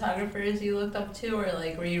skate photographers you looked up to, or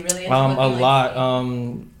like were you really into a lot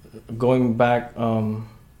going back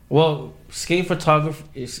well, skate photography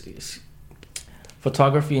is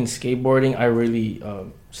photography and skateboarding. I really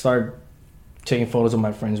started taking photos of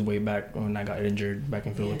my friends way back when I got injured back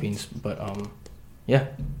in Philippines. But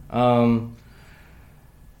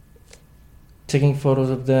taking photos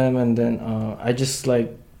of them, and then I just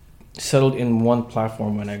like settled in one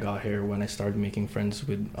platform when I got here, when I started making friends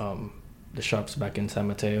with the shops back in San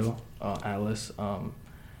Mateo, Atlas.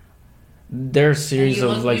 Their series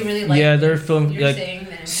of like their film, like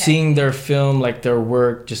seeing their film, like their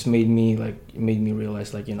work just made me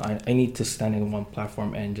realize like I need to stand in one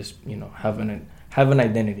platform and just have an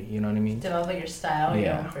identity, you know what I mean? Develop your style,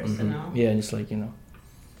 your own personal. Mm-hmm. Yeah, just like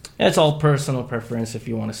it's all personal preference if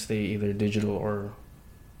you want to stay either digital or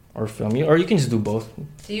film, or you can just do both.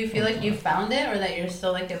 Do you feel like you found it, or that you're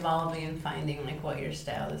still like evolving and finding like what your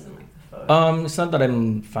style is in like the photo? It's not that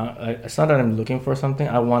I'm looking for something.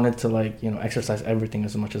 I wanted to like exercise everything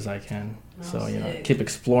as much as I can. Oh, so sick. keep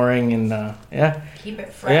exploring and keep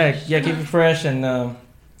it fresh. Yeah, keep it fresh and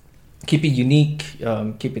keep it unique,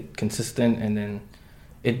 keep it consistent, and then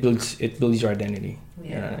it builds your identity. Yeah.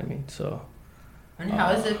 You know what I mean? So. And how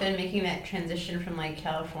has it been making that transition from like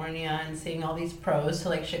California and seeing all these pros to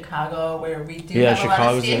like Chicago, where we do have a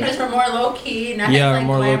lot of skaters? We're more low key, not as like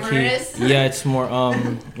more glamorous. Low key. Yeah, it's more.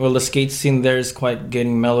 Well, the skate scene there is quite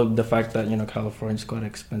getting mellowed. The fact that California is quite an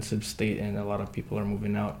expensive state and a lot of people are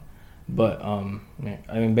moving out. But I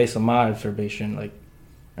mean, based on my observation, like,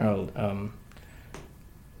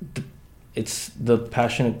 it's the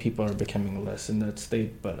passionate people are becoming less in that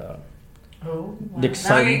state, but. Oh, wow.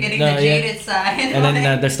 Now you're getting the jaded side. And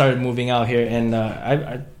then they started moving out here, and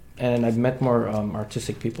I've met more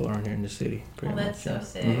artistic people around here in the city. That's so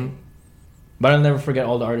sick. Mm-hmm. But I'll never forget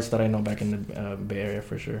all the artists that I know back in the Bay Area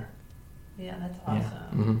for sure. Yeah, that's awesome.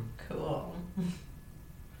 Yeah. Mm-hmm. Cool.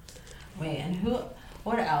 Wait, and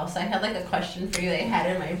what else? I had like a question for you that I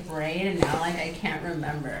had in my brain, and now like I can't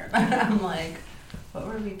remember. I'm like, what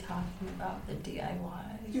were we talking about? The DIY.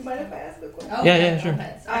 Do you mind if I ask a question? Oh, yeah, sure.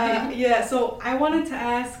 So I wanted to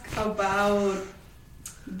ask about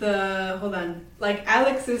like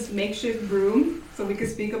Alex's makeshift broom, so we could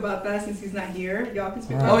speak about that since he's not here. Y'all can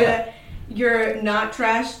speak about that. Your not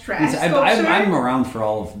trash sculpture. I'm around for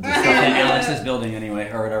all of the stuff that Alex is building anyway,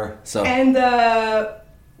 or whatever. So. And the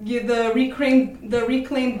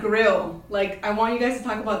reclaimed grill. Like, I want you guys to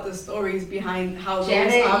talk about the stories behind how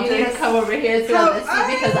Janet, those objects. You need to come over here to this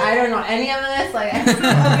because I don't know any of this. Like, okay,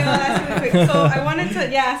 that's really quick. So I wanted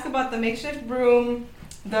to ask about the makeshift broom,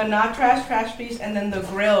 the not trash piece, and then the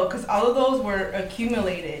grill, because all of those were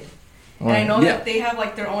accumulated. And I know that they have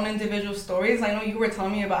like their own individual stories. I know you were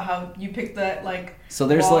telling me about how you picked that wall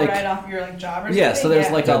right off your job or something. Yeah, so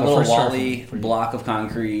there's like a little Wally block of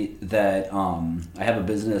concrete that I have a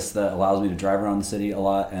business that allows me to drive around the city a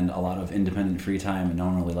lot and a lot of independent free time, and no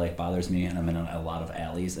one really bothers me, and I'm in a lot of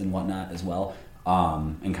alleys and whatnot as well,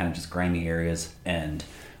 and kind of just grimy areas. And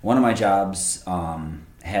one of my jobs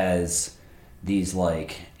has these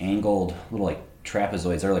like angled little like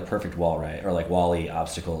trapezoids. They're like perfect wall right or like wally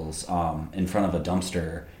obstacles in front of a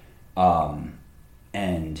dumpster,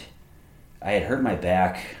 and I had hurt my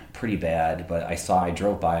back pretty bad. But I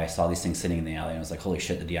drove by, I saw these things sitting in the alley, and I was like, holy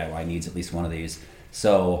shit, the DIY needs at least one of these.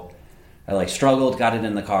 So I like struggled, got it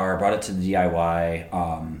in the car, brought it to the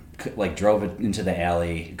DIY, like drove it into the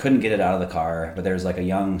alley, couldn't get it out of the car, but there's like a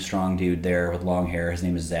young, strong dude there with long hair. His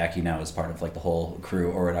name is Zach. He now is part of like the whole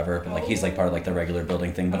crew or whatever, but like he's like part of like the regular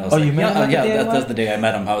building thing. But I was like, you met him that's the day I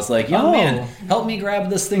met him. I was like, young man, help me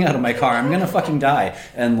grab this thing out of my car. I'm gonna fucking die.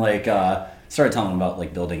 And like started telling him about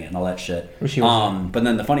like building it and all that shit. But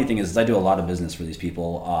then the funny thing is I do a lot of business for these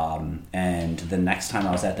people, and the next time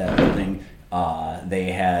I was at that building,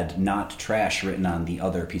 they had not trash written on the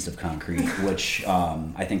other piece of concrete, which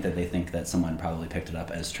I think that they think that someone probably picked it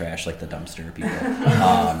up as trash, like the dumpster people.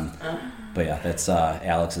 But yeah, that's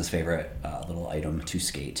Alex's favorite little item to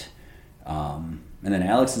skate. And then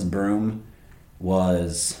Alex's broom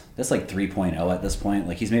that's like 3.0 at this point.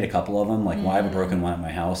 Like he's made a couple of them. Like I have a broken one at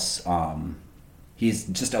my house. He's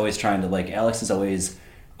just always trying to like, Alex is always...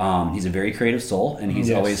 he's a very creative soul, and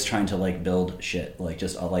he's always trying to like build shit, like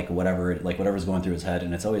just like whatever's going through his head,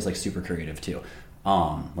 and it's always like super creative too.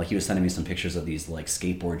 Like he was sending me some pictures of these like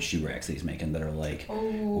skateboard shoe racks that he's making that are like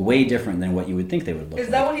way different than what you would think they would look like. Is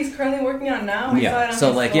that what he's currently working on now? Yeah.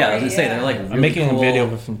 So like I was gonna say they're like really I'm making cool. a video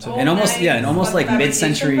with him too. And almost like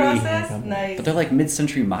mid-century. Nice. But they're like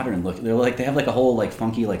mid-century modern look. They're like they have like a whole like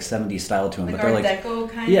funky like 70s style to them. Like but they're Art like Deco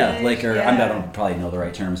kind of. Yeah, like or I don't probably know the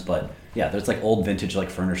right terms, but. Yeah, there's like old vintage like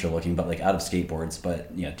furniture looking, but like out of skateboards. But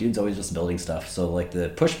yeah, dude's always just building stuff. So like the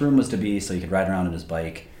push broom was to be so you could ride around on his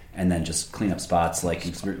bike and then just clean up spots. Like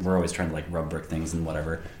we're always trying to like rub brick things and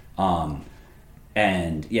whatever.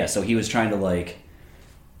 And yeah, so he was trying to like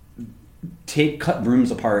cut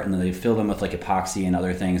brooms apart and then they fill them with like epoxy and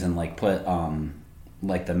other things and like put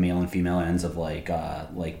like the male and female ends of like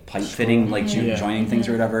pipe fitting like joining things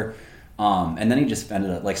or whatever. And then he just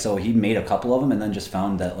ended up like, so he made a couple of them and then just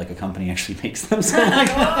found that like a company actually makes them. So like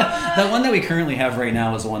the one that we currently have right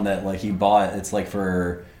now is one that like he bought. It's like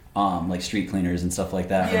for like street cleaners and stuff like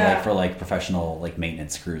that, or like for like professional like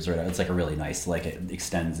maintenance crews or whatever. It's like a really nice, like it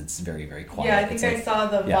extends. It's very, very quiet. Yeah, I think I saw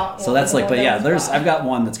the one. So that's like, but yeah, I've got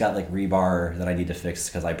one that's got like rebar that I need to fix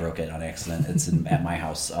because I broke it on accident. It's at my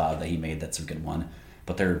house that he made. That's a good one,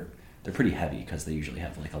 but they're pretty heavy because they usually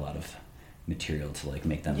have like a lot of material to like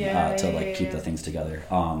make them keep the things together.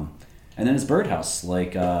 And then his birdhouse,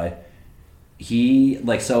 like he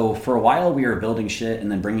like, so for a while we were building shit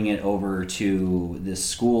and then bringing it over to this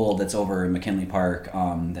school that's over in McKinley Park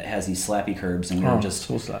that has these slappy curbs, and we were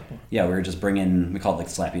just bringing, we call it like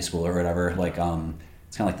Slappy School or whatever, like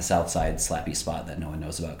it's kind of like the South Side Slappy spot that no one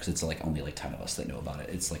knows about because it's like only like 10 of us that know about it.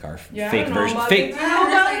 It's like our fake version.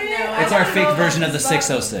 It's our fake version of the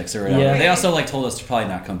 606 or whatever. Yeah. They also like told us to probably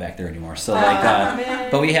not come back there anymore. So like,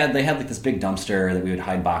 but they had like this big dumpster that we would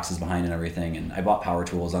hide boxes behind and everything. And I bought power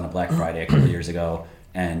tools on a Black Friday a couple of years ago,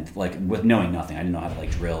 and like with knowing nothing, I didn't know how to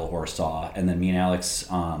like drill or saw. And then me and Alex,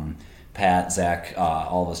 Pat, Zach,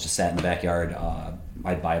 all of us just sat in the backyard.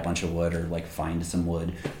 I'd buy a bunch of wood or like find some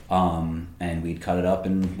wood, and we'd cut it up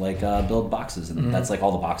and like build boxes, and that's like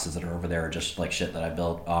all the boxes that are over there are just like shit that I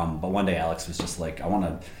built. But one day Alex was just like,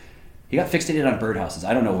 he got fixated on birdhouses.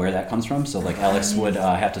 I don't know where that comes from, so like Alex would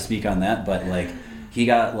have to speak on that, but like he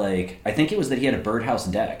got like, I think it was that he had a birdhouse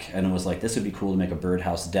deck and it was like, this would be cool to make a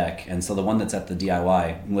birdhouse deck. And so the one that's at the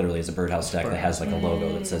DIY literally is a birdhouse deck that has like a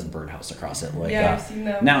logo that says birdhouse across it. Like I've seen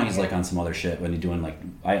that. Now he's like on some other shit when he's doing like,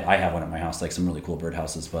 I have one at my house, like some really cool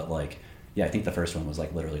birdhouses, but like, yeah, I think the first one was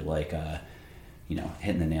like literally like,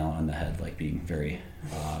 hitting the nail on the head, like being very,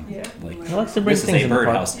 like, he likes to bring things in the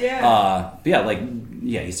birdhouse. Yeah.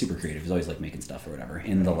 He's super creative. He's always like making stuff or whatever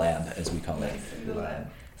in the lab, as we call it. In the lab.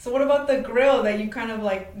 So what about the grill that you kind of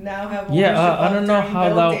like now have? I don't know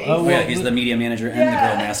how that. He's the media manager and the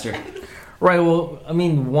grill master. Right. Well, I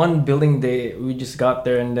mean, one building day we just got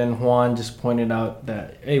there, and then Juan just pointed out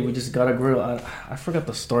that, hey, we just got a grill. I forgot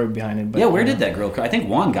the story behind it. But where did that grill come? I think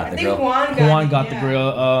Juan got the grill. Juan got the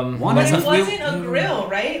grill. But it wasn't a grill,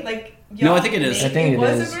 right? Like. No, I think it is. I think it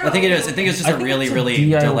is. I think it's just a really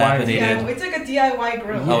dilapidated. Yeah, it's like a DIY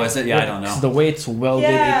grill. Oh, is it? Yeah, I don't know. The way it's welded,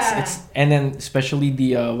 it's and then especially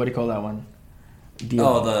the what do you call that one?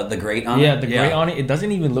 The grate on it. Yeah, the grate on it. It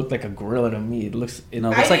doesn't even look like a grill to me. It looks. It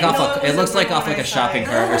looks like off like a shopping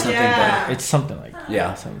cart or something. Yeah. But it's something like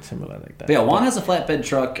something similar like that. But yeah, Juan has a flatbed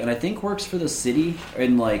truck, and I think works for the city,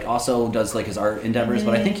 and like also does like his art endeavors.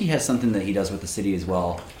 But I think he has something that he does with the city as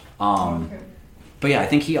well. But yeah, I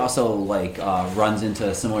think he also like runs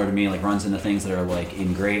into, similar to me, like runs into things that are like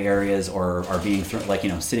in gray areas or are being like, you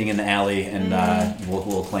know, sitting in the alley, and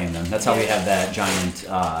we'll claim them. That's how we have that giant.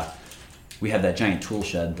 We have that giant tool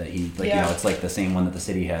shed that he, like, you know, it's like the same one that the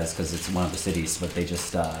city has because it's one of the cities, but they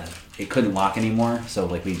just it couldn't lock anymore, so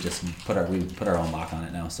like we just put our own lock on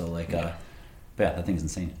it now. So like, but yeah, that thing's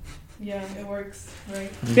insane. Yeah, it works,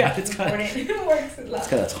 right? Yeah, it works. It's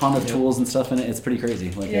got a ton of tools and stuff in it. It's pretty crazy.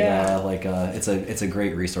 Like, it's a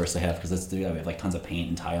great resource to have because we have like tons of paint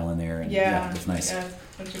and tile in there. And, it's nice. Yeah,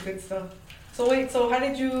 a bunch of good stuff. So wait, how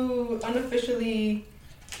did you unofficially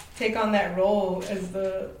take on that role as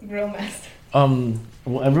the grill master?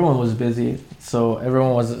 Well, everyone was busy, so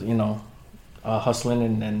everyone was, you know,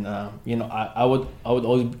 hustling, and you know, I would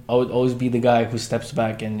always be the guy who steps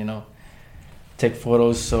back and, you know, take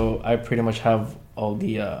photos. So I pretty much have all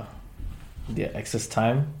the excess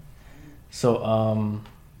time. So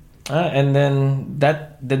and then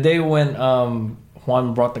the day when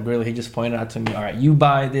Juan brought the grill, he just pointed out to me, all right, you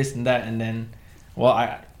buy this and that, and then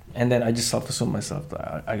I just self-assumed myself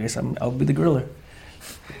that I guess I'll be the griller.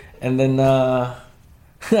 And then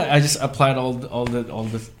I just applied all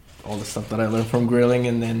the stuff that I learned from grilling,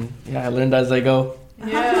 and then I learned as I go.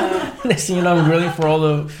 Yeah. Next thing you know, I'm grilling for all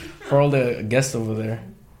the guests over there.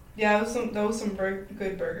 Yeah, that was some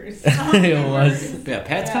good burgers. It was. Yeah,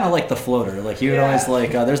 Pat's kind of like the floater. Like, you would always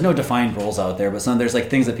like, there's no defined roles out there, but there's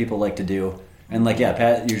like things that people like to do. And like,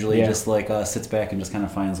 Pat usually just like sits back and just kind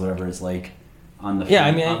of finds whatever is like on the. Yeah,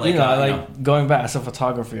 I mean, going back as a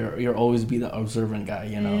photographer, you'll always be the observant guy.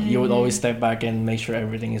 You know, you would always step back and make sure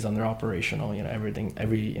everything is under operational. You know, every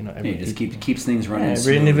just keeps things running. Yeah,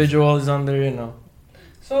 every individual is under. You know.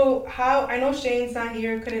 So I know Shane's not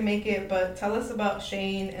here, couldn't make it, but tell us about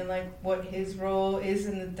Shane and like what his role is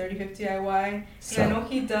in the 3050 DIY. Because I know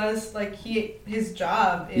he does like his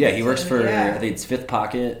job. He works for I think it's Fifth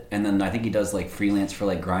Pocket, and then I think he does like freelance for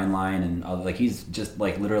like Grindline and like he's just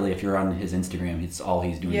like literally, if you're on his Instagram, it's all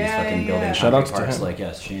he's doing is fucking building shout outs parks. To him. Like,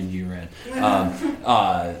 yes, Shane, you read.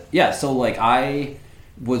 So like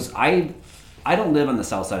I don't live on the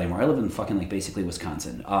south side anymore. I live in fucking like basically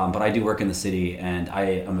Wisconsin. But I do work in the city, and I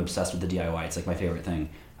am obsessed with the DIY. It's like my favorite thing.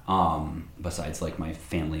 Besides like my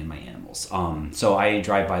family and my animals. So I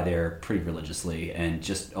drive by there pretty religiously and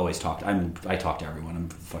just always talk. I talk to everyone. I'm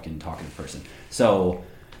a fucking talkative person. So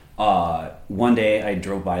one day I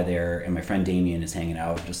drove by there, and my friend Damien is hanging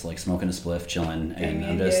out, just like smoking a spliff, chilling, and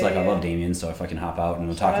I'm just I love Damien, so I fucking hop out and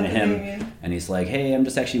I'm talking to him, and he's like, "Hey, I'm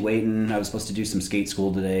just actually waiting. I was supposed to do some skate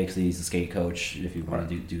school today because he's a skate coach. If you want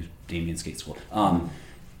to do Damien skate school."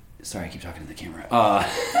 Sorry, I keep talking to the camera.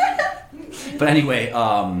 But anyway,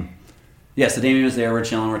 so Damien was there. We're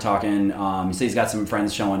chilling. We're talking. He said he's got some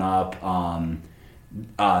friends showing up.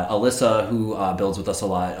 Alyssa, who builds with us a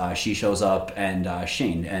lot, she shows up, and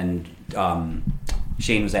Shane. And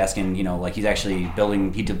Shane was asking, you know, like he's actually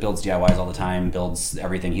building, he builds DIYs all the time, builds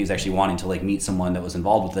everything. He was actually wanting to like meet someone that was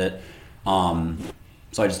involved with it.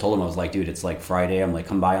 So I just told him, I was like, dude, it's like Friday. I'm like,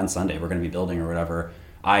 come by on Sunday. We're going to be building or whatever.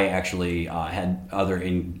 I actually had other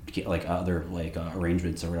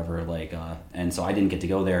arrangements or whatever, and so I didn't get to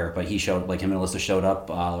go there, but he showed, like him and Alyssa showed up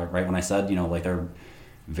right when I said, you know, like they're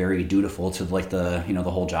very dutiful to like the, you know,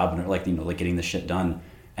 the whole job and like, you know, like getting the shit done.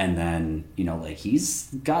 And then, you know, like he's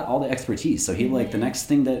got all the expertise. So he like the next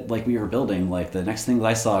thing that like we were building, like the next thing that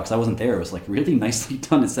I saw, because I wasn't there, was like really nicely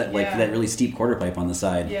done. It's that like that really steep quarter pipe on the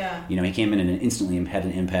side. Yeah. You know, he came in and instantly had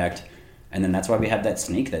an impact. And then that's why we have that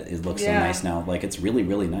snake that looks so nice now. Like, it's really,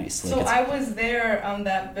 really nice. Like, so I was there on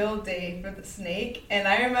that build day for the snake, and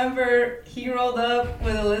I remember he rolled up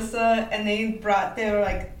with Alyssa, and they brought their,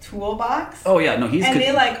 like, toolbox. Oh, yeah. No, he's And good.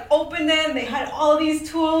 they, like, opened it, and they had all these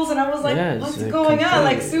tools, and I was like, what's going on?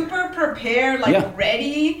 Like, super prepared, like,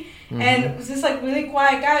 ready. Mm-hmm. And it was this, like, really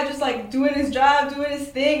quiet guy just, like, doing his job, doing his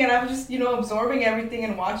thing, and I was just, you know, absorbing everything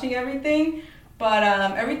and watching everything. But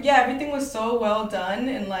everything was so well done,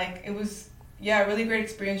 and like it was a really great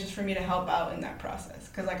experience just for me to help out in that process,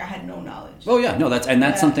 because like I had no knowledge. Oh yeah, no,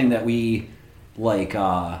 that's something that we like.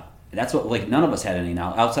 That's what, like, none of us had any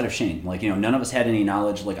knowledge outside of Shane. Like, you know, none of us had any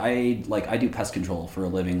knowledge. Like I do pest control for a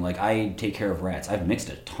living. Like, I take care of rats. I've mixed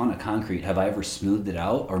a ton of concrete. Have I ever smoothed it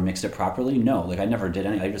out or mixed it properly? No. Like, I never did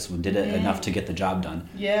any. I just did it enough to get the job done.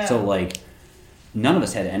 Yeah. So like, none of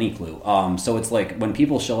us had any clue. So it's like when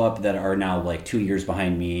people show up that are now like 2 years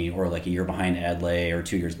behind me, or like a year behind Adlai, or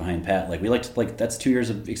 2 years behind Pat, like we like to, like, that's 2 years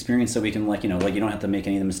of experience, so we can, like, you know, like, you don't have to make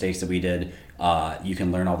any of the mistakes that we did. You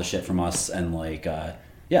can learn all the shit from us, and like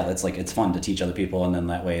that's like, it's fun to teach other people, and then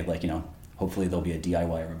that way, like, you know, hopefully there'll be a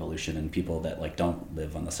DIY revolution, and people that like don't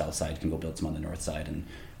live on the south side can go build some on the north side and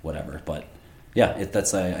whatever. But yeah, I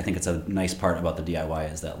think it's a nice part about the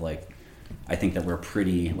DIY is that like I think that we're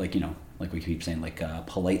pretty like like we keep saying like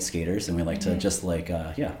polite skaters, and we like to just like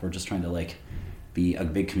we're just trying to like be a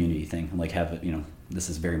big community thing and like have it, this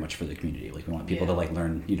is very much for the community. Like we want people to like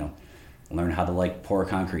learn how to like pour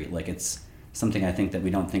concrete. Like it's something I think that we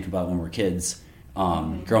don't think about when we're kids.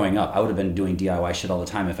 Growing up, I would have been doing DIY shit all the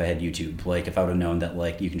time if I had YouTube. Like if I would have known that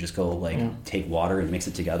like you can just go like take water and mix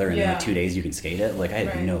it together and in like 2 days you can skate it. Like I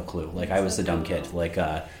had no clue. Like I was a dumb kid. Like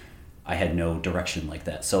I had no direction like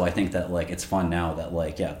that. So I think that like it's fun now that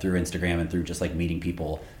like through Instagram and through just like meeting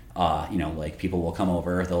people, like people will come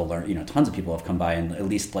over, they'll learn. Tons of people have come by and at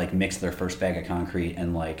least like mix their first bag of concrete,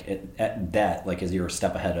 and like that like is you're a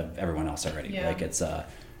step ahead of everyone else already. Like it's I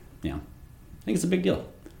think it's a big deal.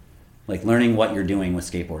 Like learning what you're doing with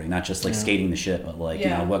skateboarding, not just like skating the shit, but like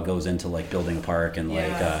what goes into like building a park and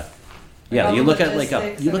like you look at like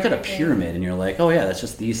a pyramid and you're like, oh yeah, that's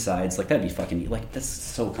just these sides. Like that'd be fucking like that's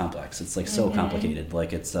so complex. It's like so complicated.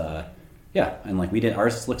 Like it's and like we did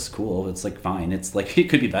ours looks cool. It's like fine. It's like it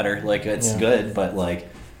could be better. Like it's good, but like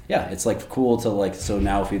it's like cool to like. So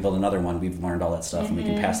now if we build another one, we've learned all that stuff and we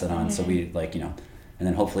can pass it on. So we like and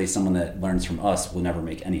then hopefully someone that learns from us will never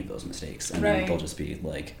make any of those mistakes, and then they'll just be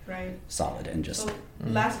like solid and just. So,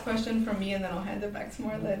 last question from me, and then I'll hand it back to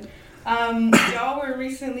Marlen. Y'all were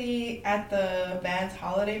recently at the Vans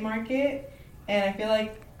holiday market, and I feel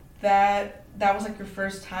like that was like your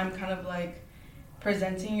first time kind of like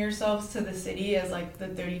presenting yourselves to the city as like the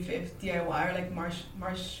 35th DIY or like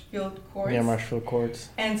Marshfield courts. Yeah, Marshfield courts.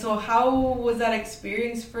 And so how was that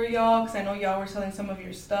experience for y'all? Because I know y'all were selling some of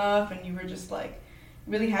your stuff, and you were just like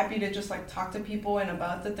really happy to just like talk to people and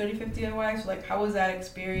about the 35th DIY. So like how was that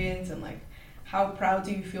experience, and like how proud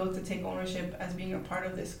do you feel to take ownership as being a part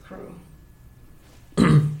of this crew?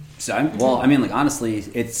 So like honestly,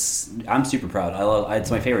 I'm super proud. It's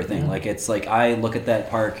my favorite thing. Like it's like I look at that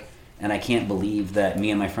park and I can't believe that me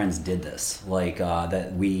and my friends did this. Like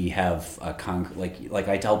that we have a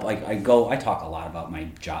I talk a lot about my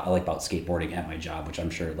job, like about skateboarding at my job, which I'm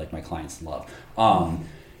sure like my clients love.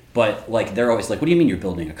 But like they're always like, what do you mean you're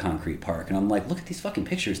building a concrete park? And I'm like, look at these fucking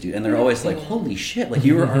pictures, dude. And they're always like, holy shit, like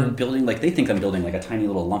you are building, like they think I'm building like a tiny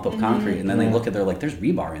little lump of concrete, and then they look at, they're like, there's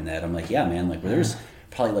rebar in that. I'm like, yeah, man, like there's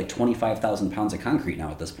probably like 25,000 pounds of concrete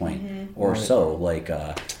now at this point, or so. Like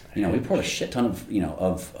we poured a shit ton of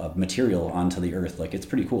of material onto the earth. Like it's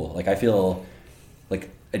pretty cool. Like I feel like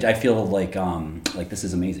this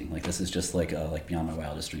is amazing. Like this is just like beyond my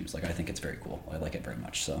wildest dreams. Like I think it's very cool. I like it very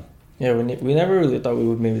much. So. Yeah, we never really thought we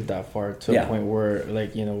would make it that far to a point where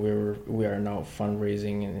like we are now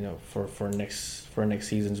fundraising and for next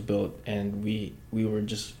season's build, and we were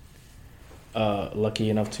just lucky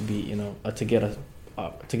enough to be to get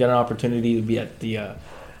an opportunity to be at the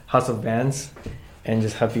House of Vans and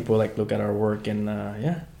just have people like look at our work, and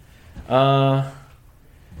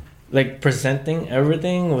like presenting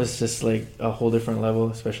everything was just like a whole different level,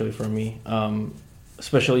 especially for me.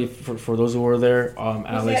 Especially for those who were there, Alex,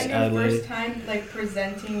 was that your Adelaide. first time like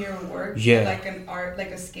presenting your work? Yeah. Like an art, like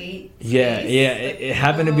a skate. Yeah, space? yeah. Like, It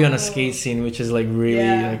happened to be on a skate scene, which is like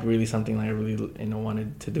really something I really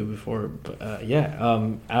wanted to do before. But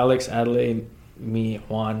Alex, Adelaide, me,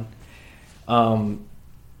 Juan.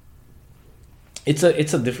 It's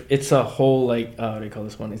a whole like what do you call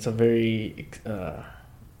this one? It's a very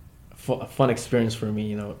fun experience for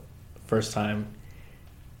me. First time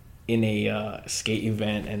in a skate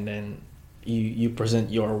event, and then you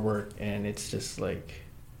present your work, and it's just like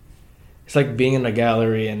it's like being in a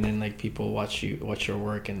gallery, and then like people watch your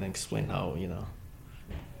work and then explain how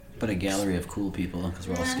But a gallery of cool people, because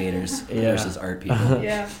we're all skaters versus art people.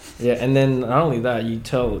 Yeah. Yeah, and then not only that, you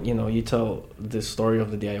tell the story of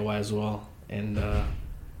the DIY as well, and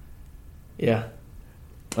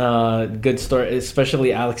good story,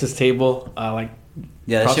 especially Alex's table.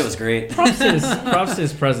 Yeah, that shit was great. Props to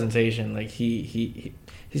his presentation. Like he's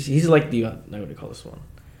like the what do you call this one?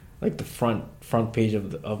 Like the front page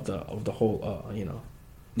of the whole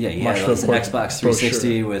Yeah, he had an Xbox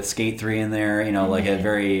 360 with Skate 3 in there. Like a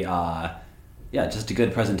very just a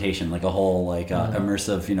good presentation, like a whole like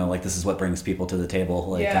immersive. Like this is what brings people to the table.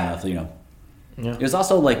 Like kind of Yeah. It was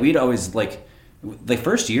also like we'd always like the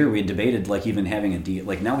first year we had debated like even having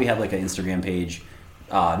like now we have like an Instagram page.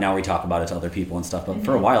 Now we talk about it to other people and stuff, but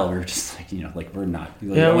for a while we were just like, like we're not,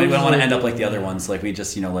 we don't want to end up like the other ones. Like we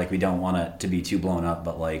just, like we don't want it to be too blown up,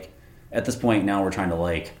 but like at this point now we're trying to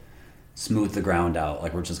like smooth the ground out.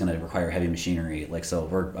 Like we're just going to require heavy machinery. Like, so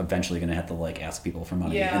we're eventually going to have to like ask people for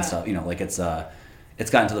money and stuff, like it's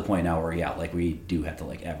gotten to the point now where, like we do have to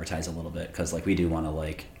like advertise a little bit. 'Cause like we do want to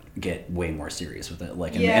like get way more serious with it,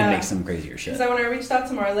 like, and make some crazier shit. Because when I reached out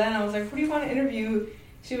to Marlen, I was like, who do you want to interview?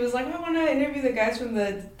 She was like, I want to interview the guys from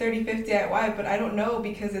the 3050 at Y, but I don't know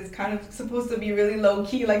because it's kind of supposed to be really low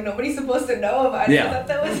key. Like, nobody's supposed to know about it. I thought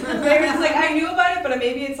that was hilarious. Like, I knew about it, but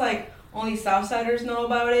maybe it's like only Southsiders know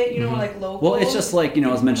about it, you know, like local. Well, it's just like, you know,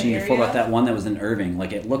 I was mentioning before about that one that was in Irving.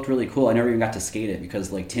 Like, it looked really cool. I never even got to skate it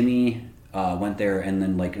because, like, Timmy went there and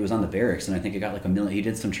then, like, it was on the barracks and I think it got like 1 million. He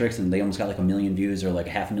did some tricks and they almost got like 1 million views or like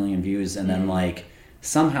 500,000 views. And then, like,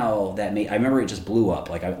 somehow that I remember it just blew up.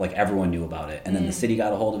 Like, everyone knew about it. And then the city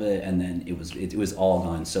got a hold of it and then it was all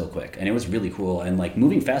gone so quick. And it was really cool and, like,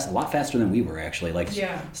 moving fast, a lot faster than we were, actually. Like,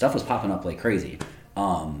 stuff was popping up like crazy.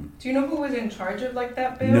 Do you know who was in charge of, like,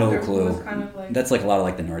 that build? No or clue. Who was kind of like... That's like a lot of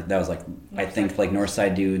like the north. That was like I think like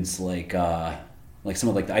Northside dudes, like some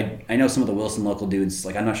of like I know some of the Wilson local dudes.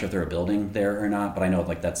 Like, I'm not sure if they're a building there or not, but I know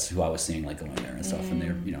like that's who I was seeing like going there and stuff. And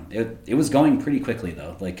they're, you know, it was going pretty quickly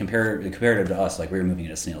though. Like compared to us, like we were moving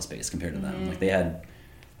at a snail's pace compared to them. Like they had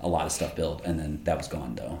a lot of stuff built, and then that was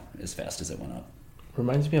gone though as fast as it went up.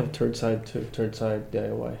 Reminds me of Third Side too. Third Side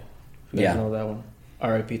DIY. If you guys know that one.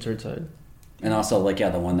 R.I.P. Third Side. And also, like,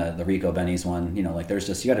 the one, the Rico Benny's one, you know, like, there's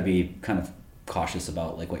just, you got to be kind of cautious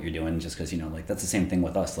about, like, what you're doing just because, you know, like, that's the same thing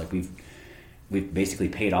with us. Like, we've basically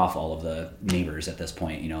paid off all of the neighbors at this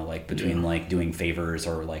point, you know, like, between, like, doing favors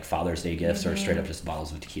or, like, Father's Day gifts or straight up just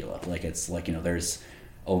bottles of tequila. Like, it's, like, you know,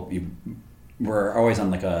 we're always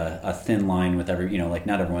on, like, a thin line with you know, like,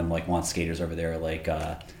 not everyone, like, wants skaters over there. Like,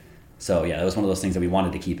 so, yeah, it was one of those things that we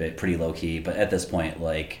wanted to keep it pretty low-key. But at this point,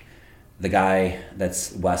 like... The guy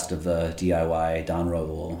that's west of the DIY, Don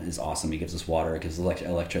Roble, is awesome. He gives us water, gives us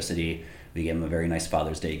electricity. We gave him a very nice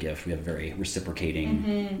Father's Day gift. We have a very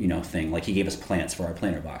reciprocating, you know, thing. Like, he gave us plants for our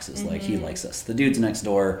planter boxes. Like, he likes us. The dudes next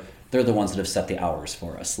door, they're the ones that have set the hours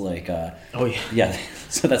for us. Like, yeah.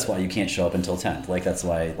 So that's why you can't show up until 10. Like, that's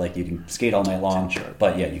why, like, you can skate all night long,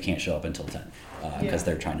 but yeah, you can't show up until 10 because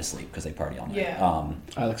they're trying to sleep because they party all night. Yeah.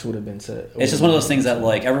 Alex would have been set. It's just one of those things that,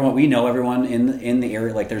 like, we know everyone in the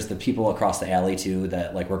area. Like, there's the people across the alley too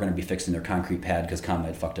that, like, we're going to be fixing their concrete pad because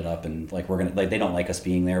ComEd fucked it up, and, like, we're gonna, like, they don't like us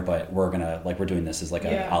being there, but we're gonna, like, we're doing this as like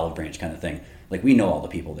an olive branch kind of thing. Like, we know all the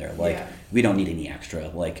people there. Like, we don't need any extra,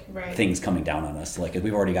 like, things coming down on us. Like,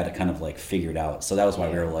 we've already got it kind of, like, figured out. So that was why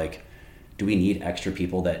we were like, do we need extra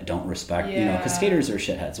people that don't respect, you know, because skaters are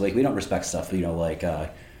shitheads. Like, we don't respect stuff, you know, like,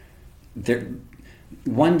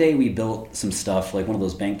 one day we built some stuff, like one of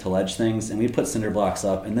those bank to ledge things, and we put cinder blocks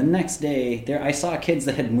up, and the next day I saw kids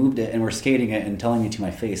that had moved it and were skating it and telling me to my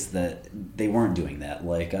face that they weren't doing that.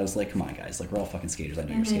 Like, I was like, come on guys, like, we're all fucking skaters. I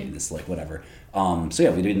know you're skating this, like, whatever. So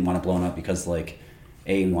yeah, we didn't want it blown up because, like,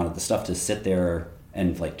 A, we wanted the stuff to sit there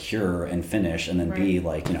and, like, cure and finish, and then B,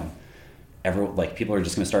 like, you know, people are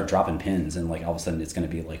just going to start dropping pins, and, like, all of a sudden it's going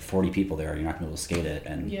to be like 40 people there. You're not going to be able to skate it,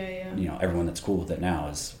 and you know, everyone that's cool with it now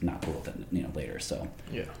is not cool with it, you know, later. So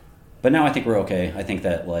but now I think we're okay. I think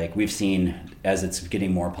that, like, we've seen as it's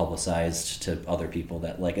getting more publicized to other people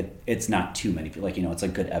that, like, it's not too many people. Like, you know, it's a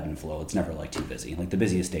good ebb and flow. It's never, like, too busy. Like, the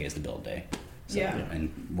busiest day is the build day. So,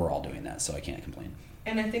 and we're all doing that, so I can't complain.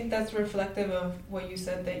 And I think that's reflective of what you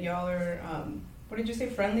said, that y'all are what did you say,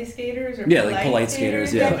 friendly skaters or polite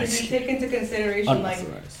skaters? Yeah, because you take into consideration, like,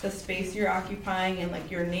 the space you're occupying and,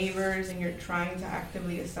 like, your neighbors, and you're trying to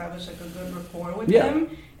actively establish, like, a good rapport with them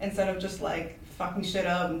instead of just, like, fucking shit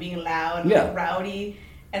up and being loud and like, rowdy.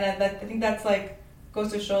 And I think that's, like,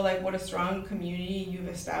 goes to show, like, what a strong community you've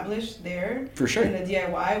established there for sure in the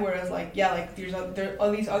DIY. Whereas, like, like, there are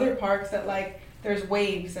all these other parks that, like, there's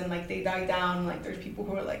waves and, like, they die down. Like, there's people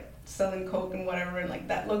who are, like, selling coke and whatever, and, like,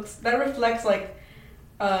 that reflects like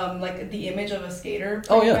the image of a skater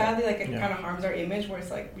badly. Like, it kind of harms our image, where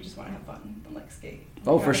it's like we just want to have fun and, like, skate.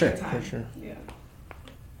 For sure. Yeah.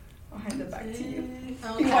 I'll hand it back to you.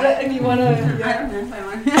 Okay. If you wanna I don't know if I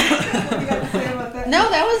want. What you got to say about that? No,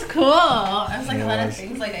 that was cool. I was like, a lot of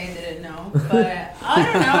things, like, I didn't know, but I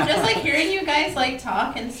don't know. Just, like, hearing you guys, like,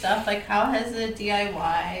 talk and stuff. Like, how has the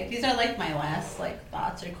DIY? These are, like, my last, like,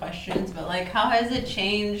 thoughts or questions. But, like, how has it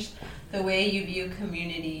changed the way you view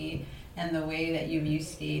community and the way that you view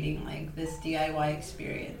skating, like, this DIY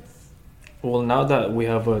experience? Well, now that we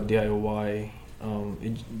have a DIY,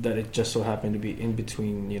 that it just so happened to be in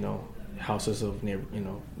between, you know, houses of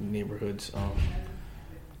neighborhoods.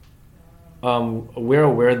 We're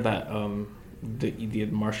aware that the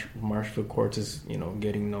Marshfield courts is, you know,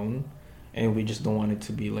 getting known, and we just don't want it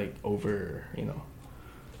to be, like, over, you know,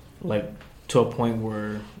 like, to a point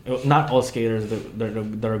where not all skaters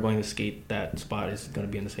that are going to skate that spot is going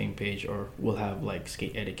to be on the same page or will have, like,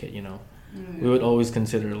 skate etiquette, you know. We would always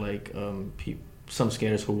consider, like, some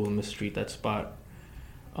skaters who will mistreat that spot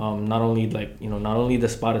not only the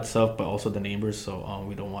spot itself, but also the neighbors. So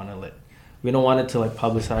we don't want it to like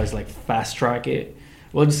publicize, like fast track it.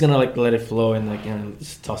 We're just gonna like let it flow and like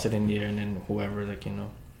just toss it in the air, and then whoever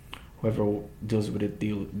deals with it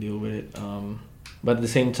deal with it. But at the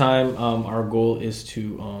same time, our goal is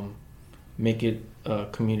to make it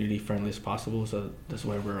community friendly as possible. So that's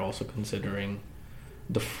why we're also considering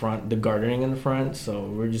the gardening in the front. So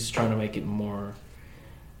we're just trying to make it more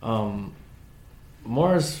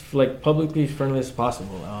as like publicly friendly as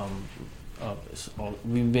possible.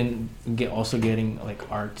 We've been also getting like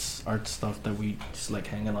art stuff that we just like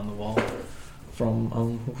hanging on the wall from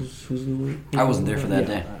who's I wasn't there for that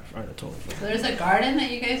day. I totally forgot. So there's a garden that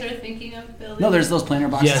you guys are thinking of building? No, there's those planter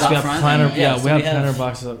boxes Yes, out we have front. planter. Yeah, We so have planter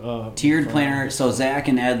boxes. tiered planter. So Zach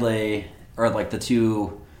and Adley are like the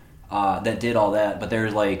two that did all that, but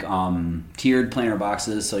they're like tiered planter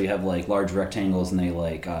boxes. So you have like large rectangles, and they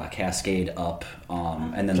like cascade up,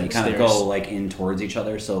 and then they kind of go like in towards each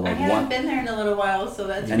other. So I like haven't been there in a little while, so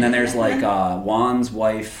that's. and then there's like Juan's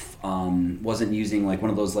wife wasn't using like one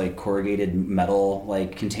of those like corrugated metal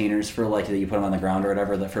like containers for like that you put them on the ground or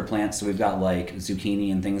whatever that for plants. So we've got like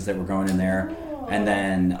zucchini and things that were growing in there, and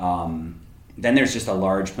then there's just a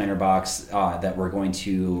large planter box that we're going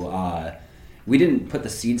to. We didn't put the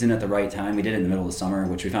seeds in at the right time. We did it in the middle of the summer,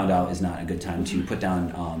 which we found out is not a good time to put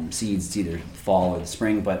down seeds. It's either fall or the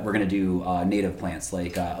spring, but we're going to do native plants,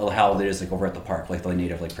 like how it is like over at the park, like the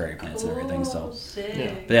native like prairie plants and everything. So,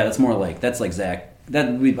 sick. but yeah, that's like Zach.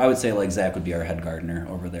 I would say like Zach would be our head gardener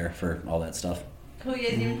over there for all that stuff. Cool, you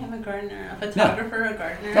guys even have a gardener, a photographer, a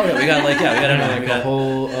gardener. Oh yeah, we got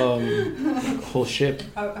a whole ship,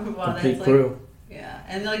 Well, complete that's crew. Yeah,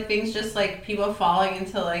 and like things just like people falling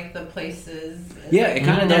into like the places. Yeah, like, it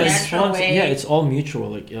kinda in a does. natural way. Yeah, it's all mutual.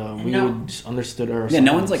 Like we would just understood our. Yeah,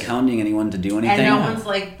 no one's like hounding anyone to do anything. And no one's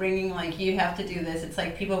like bringing like you have to do this. It's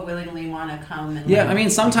like people willingly want to come. And yeah, like, I mean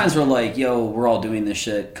sometimes we're like, yo, we're all doing this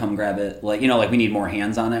shit. Come grab it. Like like we need more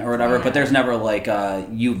hands on it or whatever. Yeah. But there's never like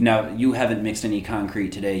you haven't mixed any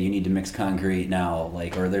concrete today. You need to mix concrete now.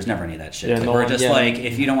 Like or there's never any of that shit. Yeah, Like, no we're one- just yeah. like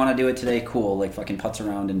if you don't want to do it today, cool. Like fucking putz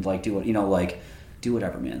around and like do what like. Do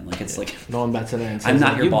whatever, man. Like it's like No one bats an eye and says, I'm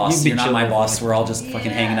not like, your boss. be You're not my chilling. boss. We're all just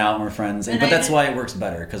fucking Yeah. hanging out and we're friends. And But that's why it works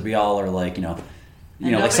better because we all are like and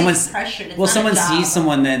like someone's pressured. It's well, not a someone job. sees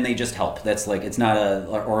someone, then they just help. That's like it's not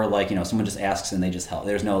or like someone just asks and they just help.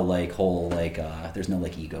 There's no like whole like there's no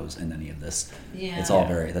like egos in any of this. Yeah. It's all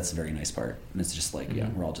that's a very nice part, and it's just like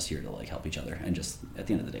Mhm. we're all just here to like help each other, and just at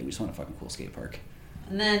the end of the day, we just want a fucking cool skate park.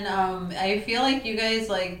 And then I feel like you guys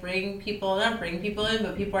like not bring people in,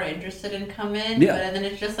 but people are interested in coming. Yeah. But then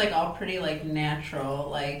it's just like all pretty like natural.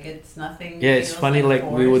 Like it's nothing. Yeah, it's feels, funny. Like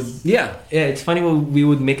we would. forced. Yeah, Yeah, it's funny when we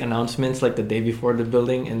would make announcements like the day before the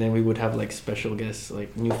building, and then we would have like special guests,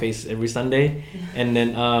 like new faces every Sunday, and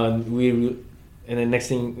then next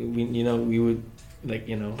thing we would like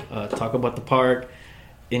talk about the park,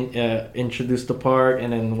 introduce the park,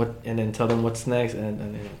 and then tell them what's next,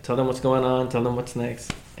 and tell them what's going on, tell them what's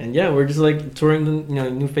next, and yeah, we're just like touring the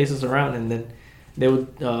new faces around, and then they would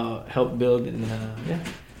help build, and yeah.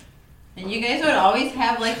 And you guys would always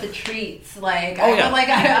have like the treats. Like Oh, yeah.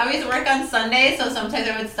 I always work on Sunday, so sometimes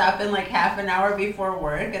I would stop in like half an hour before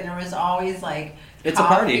work, and there was always like it's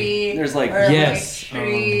coffee, a party. There's like or Yes, like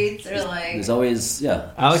treats or like there's always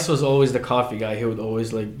Alex was always the coffee guy. He would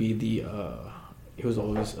always like be the. He was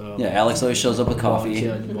always. Alex always shows up with coffee.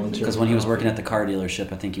 volunteer Because when he was working at the car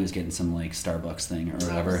dealership, I think he was getting some like Starbucks thing or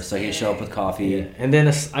whatever. So he'd show up with coffee. Yeah. And then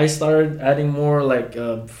I started adding more like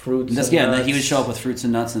fruits. And then he would show up with fruits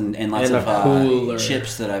and nuts and lots And of a cooler.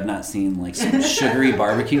 chips that I've not seen, like some sugary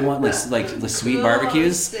barbecue one, like the sweet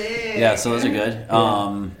barbecues. Sick. Yeah, so those are good.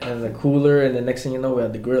 And the cooler, and the next thing you know, we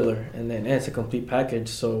had the griller, and then it's a complete package.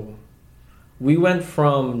 So we went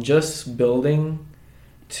from just building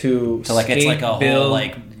to So like it's like a build, whole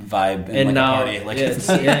like vibe and like now a party. Like it's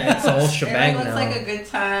a whole shebang It looks now. like a good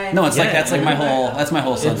time. no, it's like Yeah. that's like my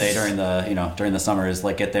whole Sunday It's- during the summer is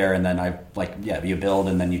like get there and then I like you build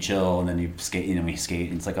and then you chill and then you skate we skate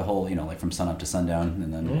and it's like a whole like from sun up to sundown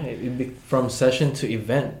and then Yeah, it'd be from session to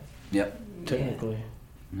event yep, technically.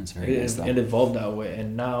 it's very nice It though. evolved that way,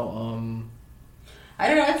 and now I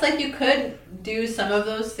don't know. It's like you could do some of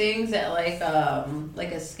those things at like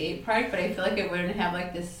a skate park, but I feel like it wouldn't have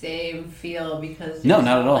like the same feel because No, there's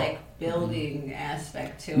not at all. like building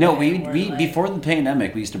aspect to No, it. we where, like, before the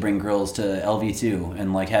pandemic, we used to bring grills to LV2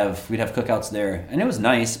 and like we'd have cookouts there, and it was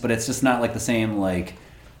nice, but it's just not like the same. Like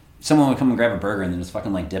someone would come and grab a burger and then just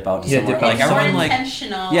fucking like dip out to somewhere. dip out. Like it's more everyone like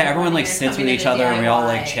intentional. everyone like when you're sits with coming each to other and we all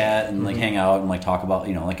like DIY. chat and like Mhm. hang out and like talk about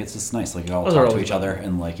like it's just nice. Like we all Those are talk to always each other fun.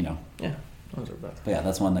 and like yeah, Those are bad. But yeah,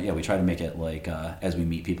 that's one that we try to make it like as we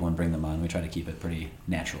meet people and bring them on, we try to keep it pretty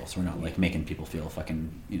natural, so we're not like making people feel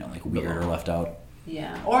fucking like weird or left out.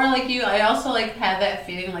 Yeah, or like I also like have that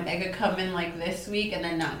feeling like I could come in like this week and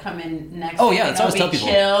then not come in next. Oh yeah, that's always tell people.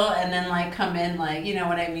 Chill and then like come in like you know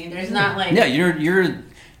what I mean. There's not like you're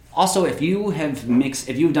also if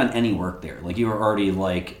you've done any work there, like you are already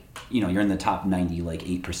like you're in the top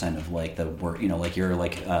 98% of like the work, like you're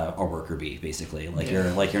like a worker bee basically, like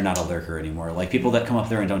you're not a lurker anymore. Like people that come up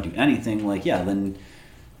there and don't do anything, like then.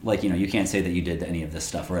 Like, you can't say that you did any of this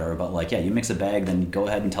stuff or whatever, but like, you mix a bag, then go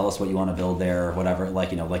ahead and tell us what you want to build there or whatever.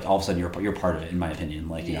 Like, like all of a sudden you're part of it, in my opinion.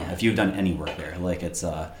 Like, if you've done any work there, like it's,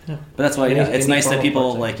 but that's why, it's nice that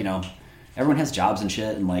people like, everyone has jobs and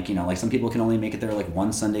shit. And like, like some people can only make it there like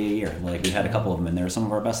one Sunday a year. Like we've had a couple of them and they were some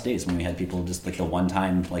of our best days when we had people just like the one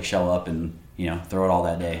time, like show up and, throw it all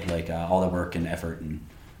that day, like all the work and effort and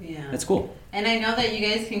it's cool. And I know that you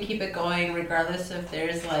guys can keep it going regardless if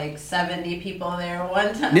there's like 70 people there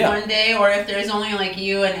one day, or if there's only like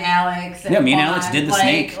you and Alex. And me and Alex did the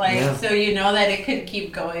snake. So you know that it could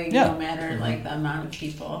keep going no matter like the amount of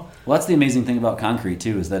people. Well, that's the amazing thing about concrete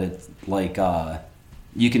too, is that it's like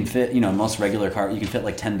you can fit, most regular car, you can fit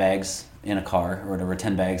like 10 bags in a car or whatever.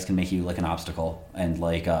 10 bags can make you like an obstacle, and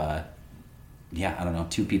like I don't know,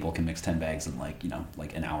 2 people can mix 10 bags in like,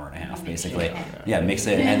 like an hour and a half, basically. Mix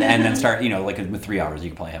it and then start, like with 3 hours, you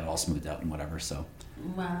can probably have it all smoothed out and whatever, so.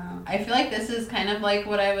 Wow. I feel like this is kind of like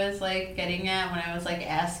what I was like getting at when I was like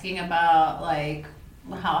asking about like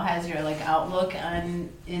how has your like outlook in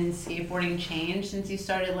skateboarding changed since you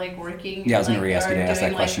started like working? Yeah, I was going to re-ask you to ask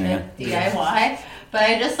that question again. DIY. But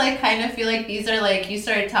I just like kind of feel like these are like, you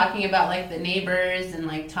started talking about like the neighbors and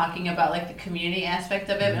like talking about like the community aspect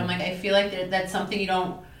of it. And I'm like, I feel like that's something you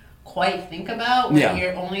don't quite think about when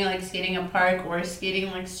you're only like skating a park or skating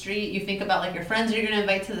like street. You think about like your friends you're going to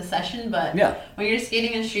invite to the session, but when you're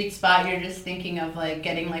skating a street spot, you're just thinking of like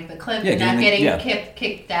getting like the clip and not getting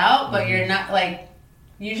kicked out, but you're not like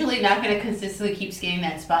usually not going to consistently keep skating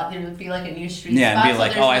that spot. There would be like a new street spot. Yeah, and be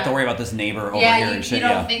like, I have to worry about this neighbor over here and shit. You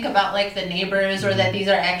don't think about like the neighbors or that these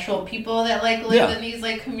are actual people that like live in these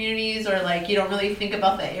like communities, or like you don't really think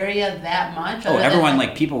about the area that much. Oh, everyone,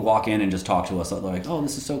 like people walk in and just talk to us. They're like, oh,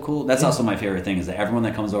 this is so cool. That's also my favorite thing, is that everyone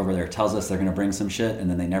that comes over there tells us they're going to bring some shit, and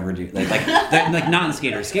then they never do. Like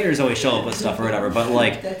non-skaters. Skaters always show up with stuff or whatever, but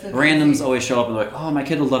like randoms always show up and they're like, oh, my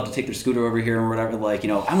kid would love to take their scooter over here or whatever. Like,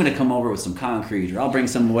 I'm going to come over with some concrete, or I'll bring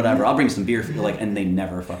some whatever. I'll bring some beer for you, and they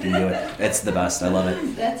never fucking do it. It's the best. I love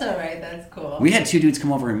it. That's all right. That's cool. We had 2 dudes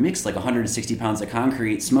come over and mix like 160 pounds of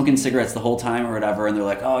concrete, smoking cigarettes the whole time or whatever, and they're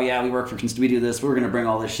like, oh yeah, we work for, we do this, we're going to bring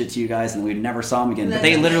all this shit to you guys, and we never saw them again. But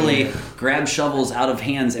they literally grabbed shovels out of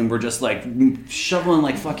hands and were just like shoveling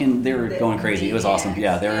like fucking, they were going crazy. It was awesome.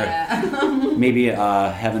 Yeah, they were maybe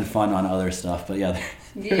having fun on other stuff, but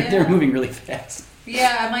they're moving really fast.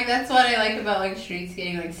 Yeah, I'm like, that's what I like about like street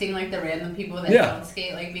skating, like seeing like the random people that don't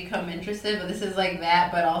skate like become interested, but this is like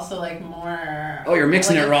that, but also like more. Oh, you're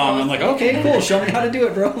mixing it wrong. I'm like, okay, cool, show me how to do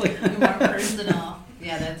it, bro. More personal.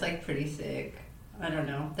 Yeah, that's like pretty sick. I don't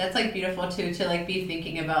know. That's like beautiful too, to like be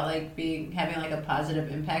thinking about like having like a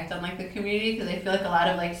positive impact on like the community, because I feel like a lot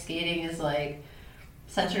of like skating is like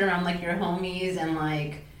centered around like your homies and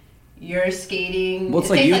like you're skating. It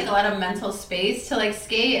takes like a lot of mental space to like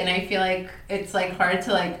skate, and I feel like it's like hard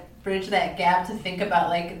to like bridge that gap to think about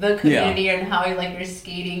like the community and how like your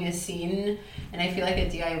skating is seen. And I feel like a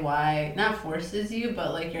DIY not forces you,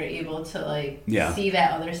 but like you're able to like see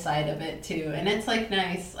that other side of it too, and it's like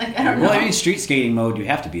nice. Like I don't know. Well, I mean, street skating mode, you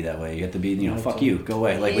have to be that way. You have to be, fuck you, go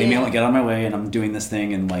away. Like leave me alone, get out of my way, and I'm doing this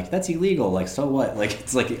thing, and like that's illegal. Like so what? Like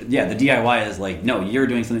it's like the DIY is like, no, you're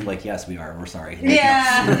doing something. Like yes, we are. We're sorry.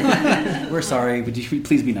 Like, we're sorry. Would you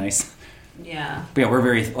please be nice? Yeah. But we're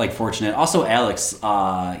very like fortunate. Also, Alex,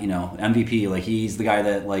 MVP, like he's the guy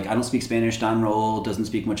that like I don't speak Spanish. Don Raul doesn't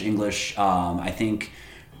speak much English. I think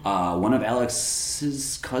one of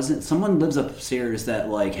Alex's cousins, someone lives upstairs that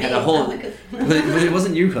like had a whole. But it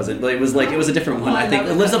wasn't your cousin. But it was a different one. I think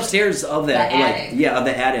it lives upstairs of that. Of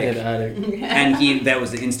the attic. And that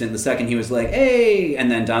was the instant. The second he was like, hey, and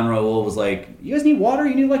then Don Raul was like, you guys need water?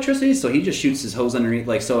 You need electricity? So he just shoots his hose underneath.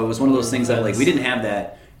 Like so, it was one of those things that like we didn't have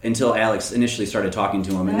that until Alex initially started talking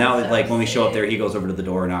to him, and now like when we show up there, he goes over to the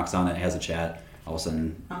door, knocks on it, has a chat. All of a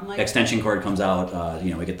sudden, extension cord comes out.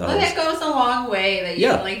 We get the hose. That goes a long way. That you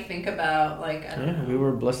can like think about. Like I don't know. We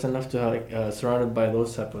were blessed enough to like surrounded by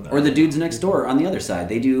those type of. Or the dudes next door on the other side.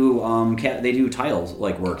 They do they do tiles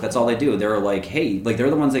like work. That's all they do. They're like, hey, like they're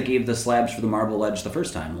the ones that gave the slabs for the marble ledge the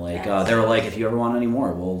first time. Like they were like, if you ever want any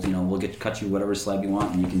more, we'll cut you whatever slab you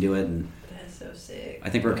want, and you can do it. And sick. I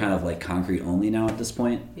think we're kind of like concrete only now at this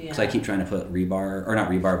point. Because I keep trying to put rebar, or not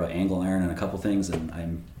rebar, but angle iron on a couple things, and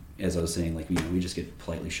I'm, as I was saying, like, we just get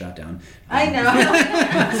politely shot down. I know.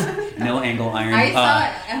 No angle iron. I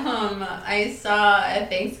saw at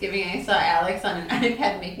Thanksgiving, I saw Alex on an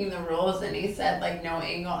iPad making the rules, and he said, like, no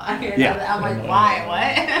angle iron. Yeah. I'm like, why?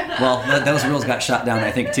 What? Well, those rules got shot down,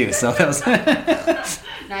 I think, too. So that was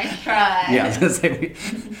Nice try. Yeah, I was gonna say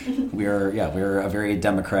we're a very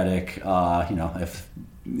democratic. If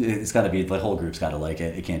it's got to be, the whole group's got to like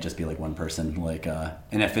it. It can't just be like one person. Like,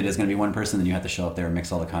 and if it is going to be one person, then you have to show up there,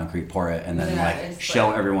 mix all the concrete, pour it, and then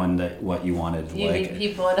show everyone that what you wanted. You need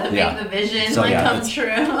people to make the vision come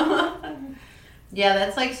true. Yeah,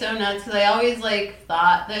 that's like so nuts, because I always like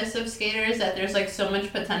thought this of skaters, that there's like so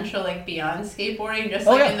much potential like beyond skateboarding, just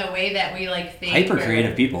in the way that we like think. Hyper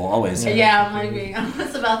creative people always. Yeah, I'm like being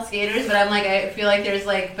honest about skaters, but I'm like, I feel like there's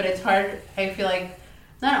like, but it's hard. I feel like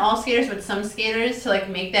not all skaters, but some skaters to like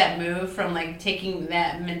make that move from like taking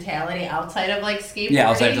that mentality outside of like skateboarding. Yeah,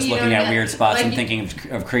 outside of just looking at weird spots like, and thinking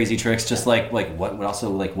of crazy tricks. Just like what also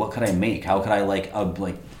like what could I make? How could I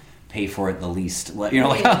pay for it the least?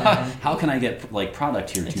 How can I get like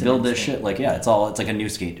product here to build this shit? Like, yeah, it's like a new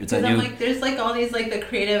skate. It's a new. Like, there's like all these like the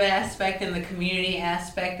creative aspect and the community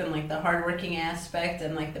aspect and like the hardworking aspect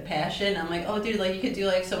and like the passion. I'm like, oh dude, like you could do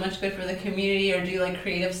like so much good for the community or do like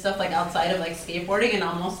creative stuff like outside of like skateboarding, and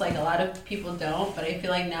almost like a lot of people don't. But I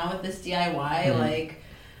feel like now with this DIY, like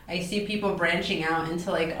I see people branching out into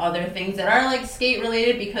like other things that are like skate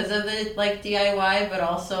related because of the like DIY, but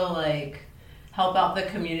also like help out the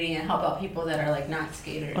community and help out people that are like not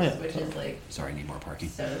skaters, which is like, sorry, I need more parking.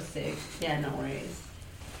 So sick. Yeah, no worries.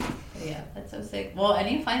 But yeah, that's so sick. Well,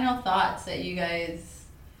 any final thoughts that you guys?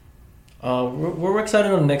 We're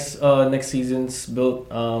excited on next season's build.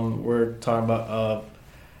 We're talking about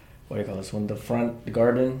what do you call this one? The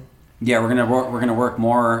garden. Yeah, we're gonna work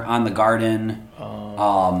more on the garden.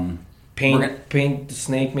 Paint the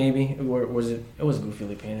snake, maybe. Or was it? It was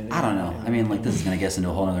goofily painted. I don't know. I mean, like, this is gonna get us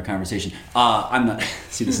into a whole other conversation. I'm not.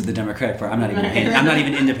 See, this is the democratic part. I'm not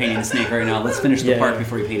even into painting the snake right now. Let's finish the part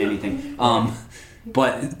before we paint anything.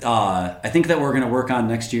 But I think that we're gonna work on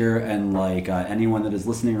next year, and like anyone that is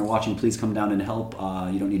listening or watching, please come down and help.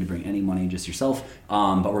 You don't need to bring any money, just yourself.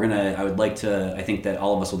 But I think that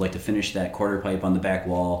all of us would like to finish that quarter pipe on the back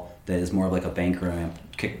wall. That is more of like a bank ramp,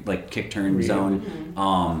 kick turn zone.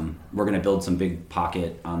 Mm-hmm. We're gonna build some big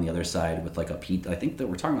pocket on the other side with like a pizza. I think that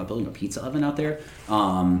we're talking about building a pizza oven out there.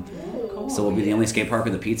 Cool. So we'll be the only skate park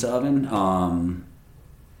with a pizza oven.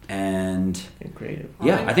 And creative.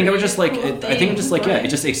 Yeah, I think I would just like. Cool It's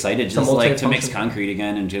just excited, just like to mix concrete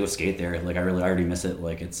again and go skate there. Like I already miss it.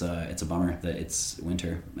 Like it's a bummer that it's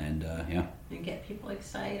winter and And get people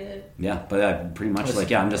excited. Yeah, but pretty much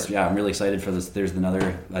I'm really excited for this. There's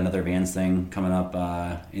another Vans thing coming up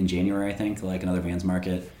in January. I think like another Vans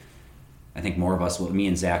market. I think more of us, me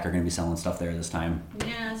and Zach, are going to be selling stuff there this time.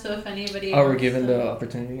 Yeah. So if anybody. Are we given the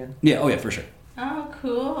opportunity again? Yeah. Oh yeah, for sure. Oh,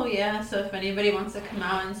 cool! Yeah, so if anybody wants to come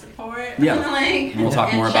out and support, we'll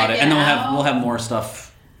talk more about it, and then we'll have more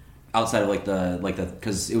stuff outside of like the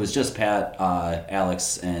because it was just Pat,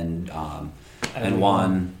 Alex, and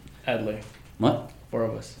Juan. Adley. What? 4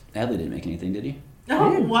 of us. Adley didn't make anything, did he?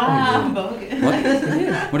 Oh wow! Bogus.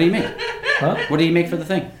 What? What do you make? Huh? What do you make for the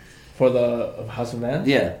thing? For the House of Vans?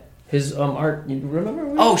 Yeah. His art, you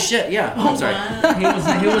remember? Oh shit! Yeah. I'm sorry. Wow.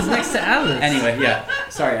 he was next to Alex. Anyway, yeah.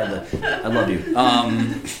 Sorry, Adley. I love you.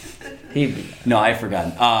 No, I've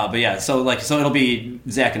forgotten. But yeah, so it'll be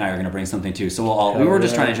Zach and I are gonna bring something too. So we were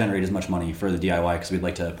just trying to generate as much money for the DIY because we'd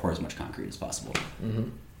like to pour as much concrete as possible. Mm-hmm.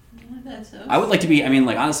 I would like to be. I mean,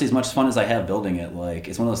 like honestly, as much fun as I have building it, like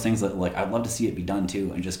it's one of those things that like I'd love to see it be done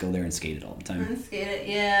too, and just go there and skate it all the time. And skate it,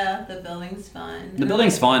 yeah. The building's fun. The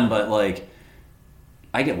building's fun, but like.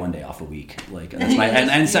 I get one day off a week, like that's my,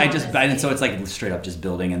 and so it's like straight up just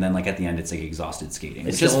building, and then like at the end it's like exhausted skating.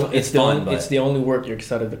 It's fun, but it's the only work you're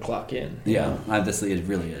excited to clock in. Yeah, obviously it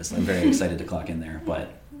really is. I'm very excited to clock in there, but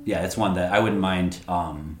yeah, it's one that I wouldn't mind.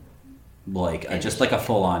 Just like a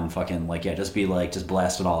full on fucking just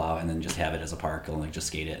blast it all out and then just have it as a park and like just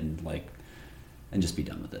skate it and just be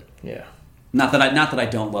done with it. Yeah. Not that I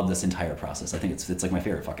don't love this entire process. I think it's like my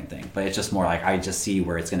favorite fucking thing. But it's just more like I just see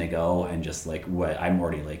where it's gonna go and just like what I'm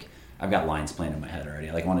already like I've got lines planned in my head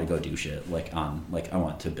already. Like I want to go do shit. Like I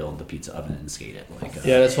want to build the pizza oven and skate it.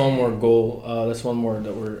 That's one more goal. That's one more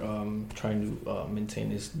that we're trying to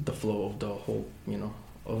maintain is the flow of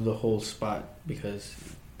the whole spot, because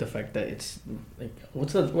the fact that it's like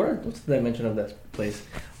what's the dimension of that place?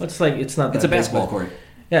 It's a basketball court.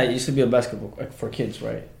 Yeah, it used to be a basketball for kids,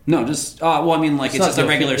 right? No, just well, I mean, like it's just a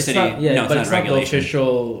regular city. No, but it's not regulation. The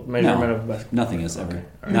official measurement of basketball. Nothing is ever.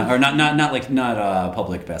 Okay. Not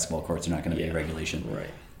public basketball courts are not going to be regulation. Right.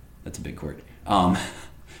 That's a big court.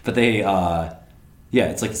 But they,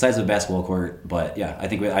 it's like the size of a basketball court. But yeah, I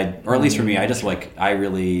think or at least for me, I just I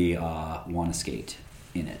really want to skate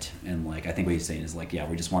in it, and like I think what he's saying is like, yeah,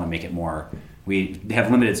 we just want to make it more. We have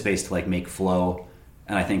limited space to like make flow.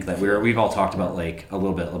 And I think that we've all talked about like a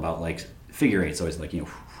little bit about like figure eights always like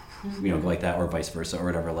like that or vice versa or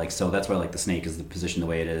whatever, like so that's why like the snake is the position the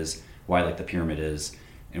way it is, why like the pyramid is,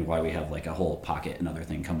 and why we have like a whole pocket and other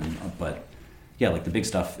thing coming up. But yeah, like the big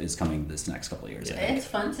stuff is coming this next couple of years. It's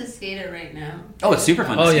fun to skate it right now. Oh, it's super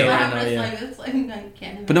fun to skate. Right now, yeah. It's like I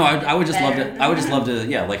can't. But no, I would just love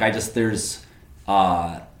to there's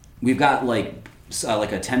we've got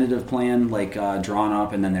like a tentative plan like drawn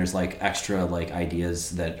up, and then there's like extra like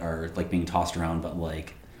ideas that are like being tossed around, but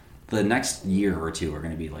like the next year or two are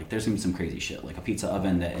going to be like there's going to be some crazy shit, like a pizza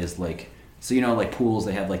oven that is like, so like pools,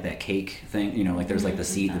 they have like that cake thing, like there's like the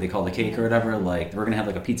seat that they call the cake or whatever, like we're going to have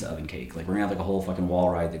like a pizza oven cake, like we're going to have like a whole fucking wall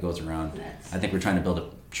ride that goes around. I think we're trying to build a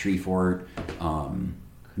tree fort,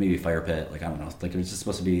 maybe a fire pit, like I don't know, like it's just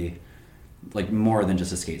supposed to be like more than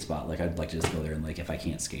just a skate spot. Like I'd like to just go there and like if I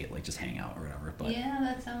can't skate, like just hang out or whatever. But yeah,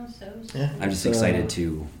 that sounds so. Yeah, I'm just excited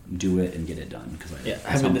to do it and get it done because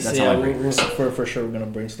for sure we're gonna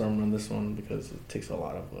brainstorm on this one because it takes a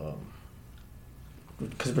lot of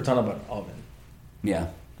because we're talking about oven. Yeah,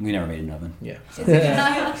 we never made an oven. Yeah. Is it gonna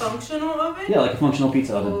be a functional oven? Yeah, like a functional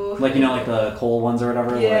pizza oven. Ooh. Like like the coal ones or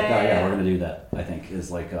whatever. Yeah. We're gonna do that. I think is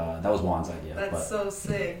like that was Juan's idea. That's so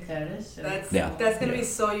sick. That is so. That's gonna be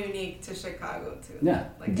so unique to Chicago too. Yeah,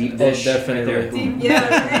 like deep dish, definitely. Right deep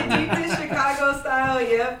dish Chicago style.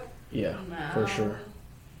 Yep. Yeah, wow. for sure.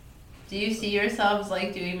 Do you see yourselves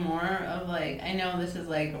like doing more of like? I know this is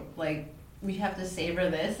like we have to savor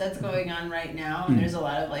this that's going on right now, and there's a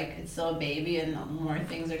lot of like it's still a baby and more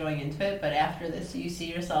things are going into it. But after this, do you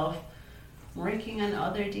see yourself working on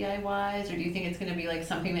other DIYs, or do you think it's going to be like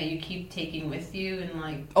something that you keep taking with you and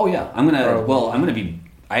like? Oh yeah,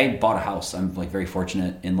 I bought a house. I'm like very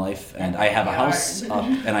fortunate in life, and I have a house up,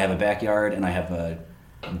 and I have a backyard, and I have a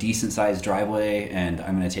decent sized driveway, and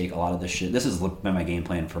I'm going to take a lot of this shit. This has been my game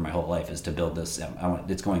plan for my whole life, is to build this.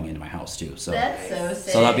 It's going into my house too. So that's so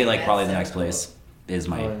sick. So that'll be like probably the next place is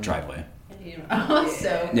my driveway. Oh,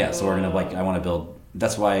 so cool. Yeah, so we're gonna I want to build.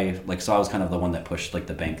 That's why so I was kind of the one that pushed like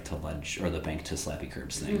the bank to ledge or the bank to slappy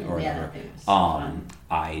curbs thing or whatever.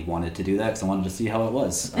 I wanted to do that because I wanted to see how it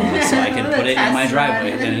was, so I can put it in my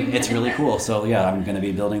driveway, and it's really cool. So yeah, I'm gonna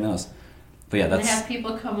be building those. But yeah, that's. And have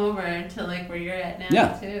people come over to like where you're at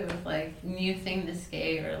now too, with like new thing to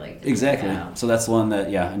skate or like. Exactly. So that's the one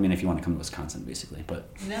that I mean, if you want to come to Wisconsin, basically, but.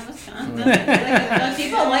 No, Wisconsin.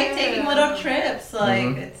 People like taking little trips,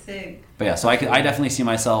 like it's sick. But yeah, so I definitely see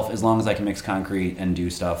myself as long as I can mix concrete and do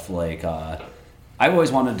stuff like. I've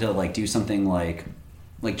always wanted to like do something like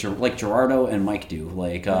Gerardo and Mike do,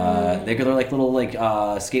 like they're like little like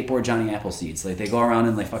skateboard Johnny Appleseeds. Like they go around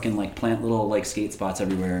and like fucking like plant little like skate spots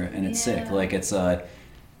everywhere, and it's sick. Like it's like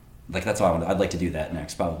that's all I'd like to do that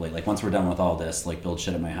next probably. Like once we're done with all this, like build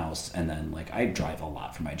shit at my house, and then like I drive a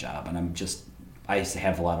lot for my job, and I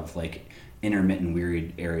have a lot of like intermittent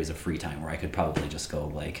weird areas of free time where I could probably just go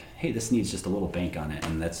like, hey, this needs just a little bank on it,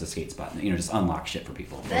 and that's a skate spot. Just unlock shit for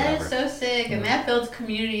people. That is so sick, and that builds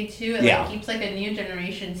community too. It like keeps like a new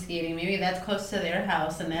generation skating. Maybe that's close to their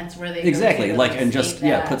house, and that's where they exactly go to like and just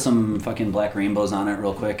put some fucking black rainbows on it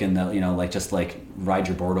real quick, and like just like ride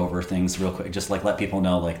your board over things real quick. Just like let people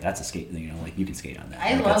know like that's a skate. Like you can skate on that.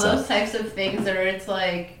 I love those types of things where it's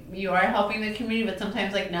like you are helping the community, but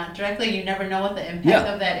sometimes like not directly. You never know what the impact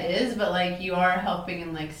of that is, but like you are helping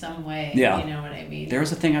in like some way. Yeah. You know what I mean? There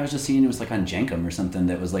was a thing I was just seeing. It was like on Jenkum or something.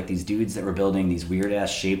 That was like these dudes that were building these weird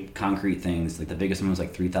ass shaped concrete things. Like the biggest one was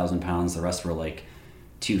like 3,000 pounds. The rest were like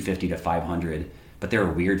 250 to 500. But they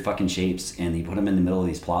were weird fucking shapes, and they put them in the middle of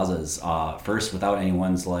these plazas. First, without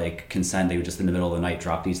anyone's like consent, they would just in the middle of the night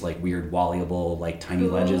drop these like weird wallable like tiny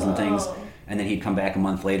ledges and things. And then he'd come back a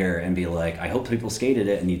month later and be like, I hope people skated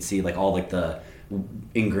it, and you'd see like all like the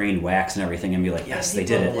ingrained wax and everything, and be like, yes, they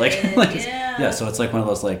did it. So it's like one of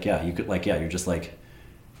those like you could like you're just like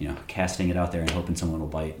casting it out there and hoping someone will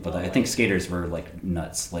bite. But I think skaters were like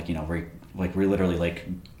nuts, like we literally like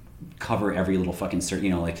cover every little fucking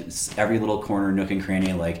like every little corner, nook and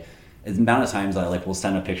cranny. Like the amount of times I like will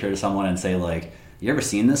send a picture to someone and say like, you ever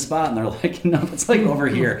seen this spot? And they're like, no, it's like over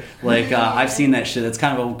here. Like, I've seen that shit. It's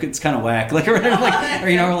kind of whack. Like, or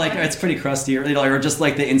like it's pretty crusty, or just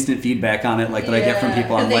like the instant feedback on it, like that I get from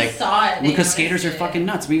people. I'm like, because skaters are fucking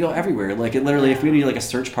nuts. We go everywhere. Like, it literally, if we need like a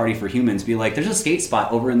search party for humans, be like, there's a skate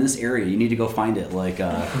spot over in this area. You need to go find it. Like,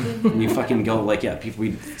 and you fucking go, like, yeah,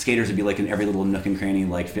 skaters would be like in every little nook and cranny,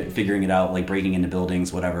 like figuring it out, like breaking into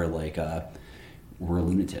buildings, whatever. Like, we're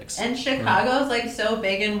lunatics. And Chicago's like so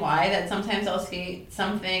big and wide that sometimes I'll skate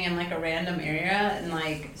something in like a random area and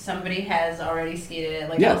like somebody has already skated it.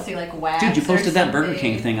 Like I'll see like wax. Dude, you posted that Burger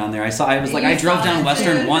King thing on there. I drove down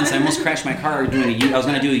Western once. I almost crashed my car doing I was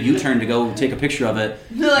gonna do a U-turn to go take a picture of it,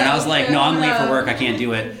 and I was like, no, I'm late for work. I can't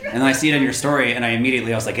do it. And then I see it in your story, and I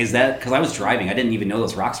was like, is that? Because I was driving. I didn't even know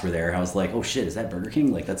those rocks were there. I was like, oh shit, is that Burger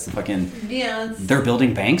King? Like that's the fucking. Yeah. They're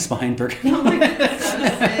building banks behind Burger King. Oh my God, that's so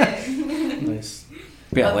sick. Nice.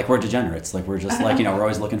 Yeah, like we're we're just like, we're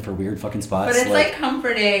always looking for weird fucking spots. But it's like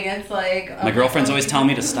comforting. It's like my girlfriend's always telling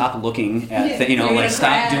me to stop looking at like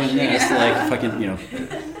stop doing this, like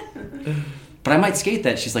fucking But I might skate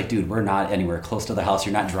that. She's like, dude, we're not anywhere close to the house.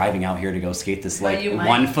 You're not driving out here to go skate this like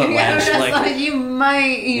 1 foot ledge like you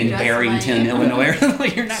might in Barrington, Illinois.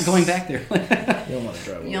 Like you're not going back there. You don't want to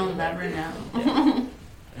drive. You'll never know.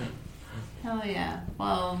 Hell yeah.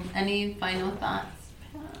 Well, any final thoughts?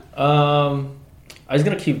 I was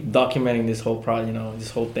gonna keep documenting this whole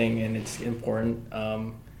this whole thing, and it's important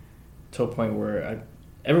to a point where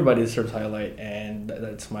everybody deserves highlight, and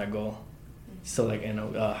that's my goal. So like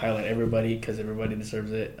highlight everybody because everybody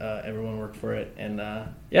deserves it. Everyone worked for it, and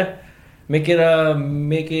make it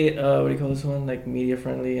what do you call this one, like media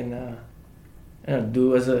friendly, and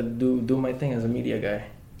do my thing as a media guy.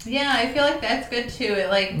 Yeah, I feel like that's good too. It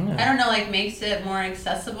I don't know, like makes it more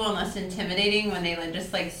accessible and less intimidating when they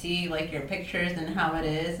just like see like your pictures and how it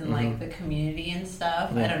is and like the community and stuff.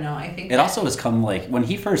 Yeah. I don't know. I think it also has come like when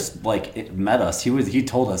he first met us, he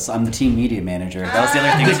told us I'm the team media manager. That was the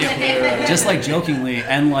other thing too. Just like jokingly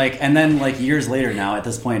and then like years later now at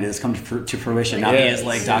this point it has come to fruition. Now he is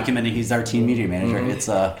like documenting he's our team media manager. It's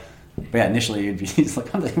but yeah, initially he's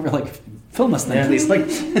like we're like film us then please like.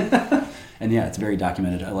 And yeah, it's very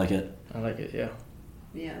documented. I like it. Yeah.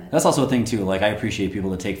 Yeah. That's also a thing too. Like I appreciate people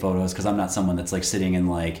that take photos because I'm not someone that's like sitting and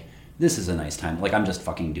like this is a nice time. Like I'm just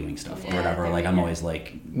fucking doing stuff or whatever. Like I'm always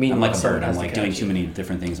like I'm like a bird. I'm like doing too many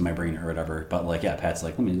different things in my brain or whatever. But like yeah, Pat's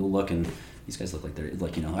like let me look and these guys look like they're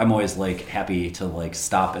like I'm always like happy to like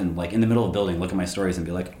stop and like in the middle of a building look at my stories and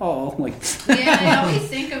be like oh like. Yeah, I always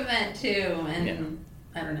think of that too and. Yeah.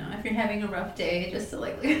 I don't know if you're having a rough day, just to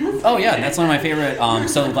like. Oh yeah, that's one of my favorite.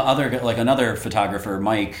 So the other like another photographer,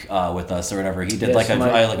 Mike, with us or whatever, he did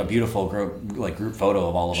a beautiful group photo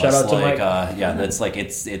of all of us. Shout out to Mike. Yeah, that's like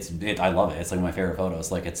it's I love it. It's like my favorite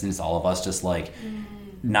photos. Like it's all of us just like.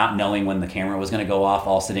 Not knowing when the camera was going to go off,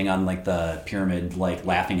 all sitting on like the pyramid, like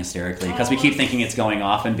laughing hysterically because we keep thinking it's going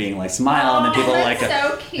off and being like smile, and then people are like,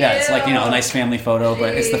 so cute. Yeah, it's like a nice family photo,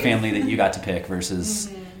 but it's the family that you got to pick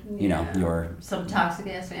versus. Your some toxic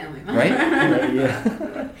ass family, right?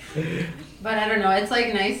 Yeah. But I don't know. It's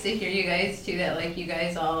like nice to hear you guys too. That like you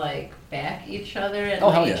guys all like back each other and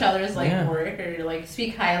each other's like work or like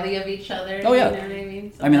speak highly of each other. Oh yeah. You know what I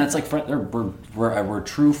mean? I mean that's like we're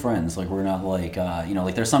true friends. Like we're not like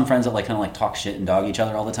like there's some friends that like kind of like talk shit and dog each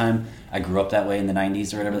other all the time. I grew up that way in the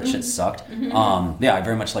 '90s or whatever. That shit sucked. Yeah, I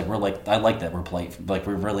very much like I like that we're polite. Like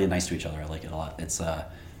we're really nice to each other. I like it a lot. It's I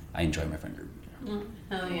enjoy my friend group.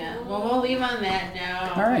 Hell yeah. Well, we'll leave on that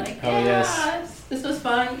now. All right. Yes. This was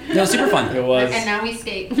fun. It was super fun. It was. And now we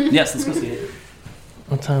skate. Yes, let's go skate.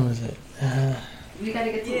 What time is it? We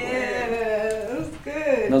gotta get to work. Yeah, that was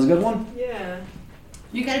good. That was a good one? Yeah.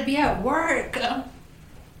 You gotta be at work.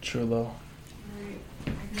 True though.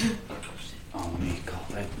 Oh, let me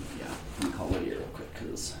call Lydia real quick,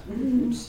 because... Oops.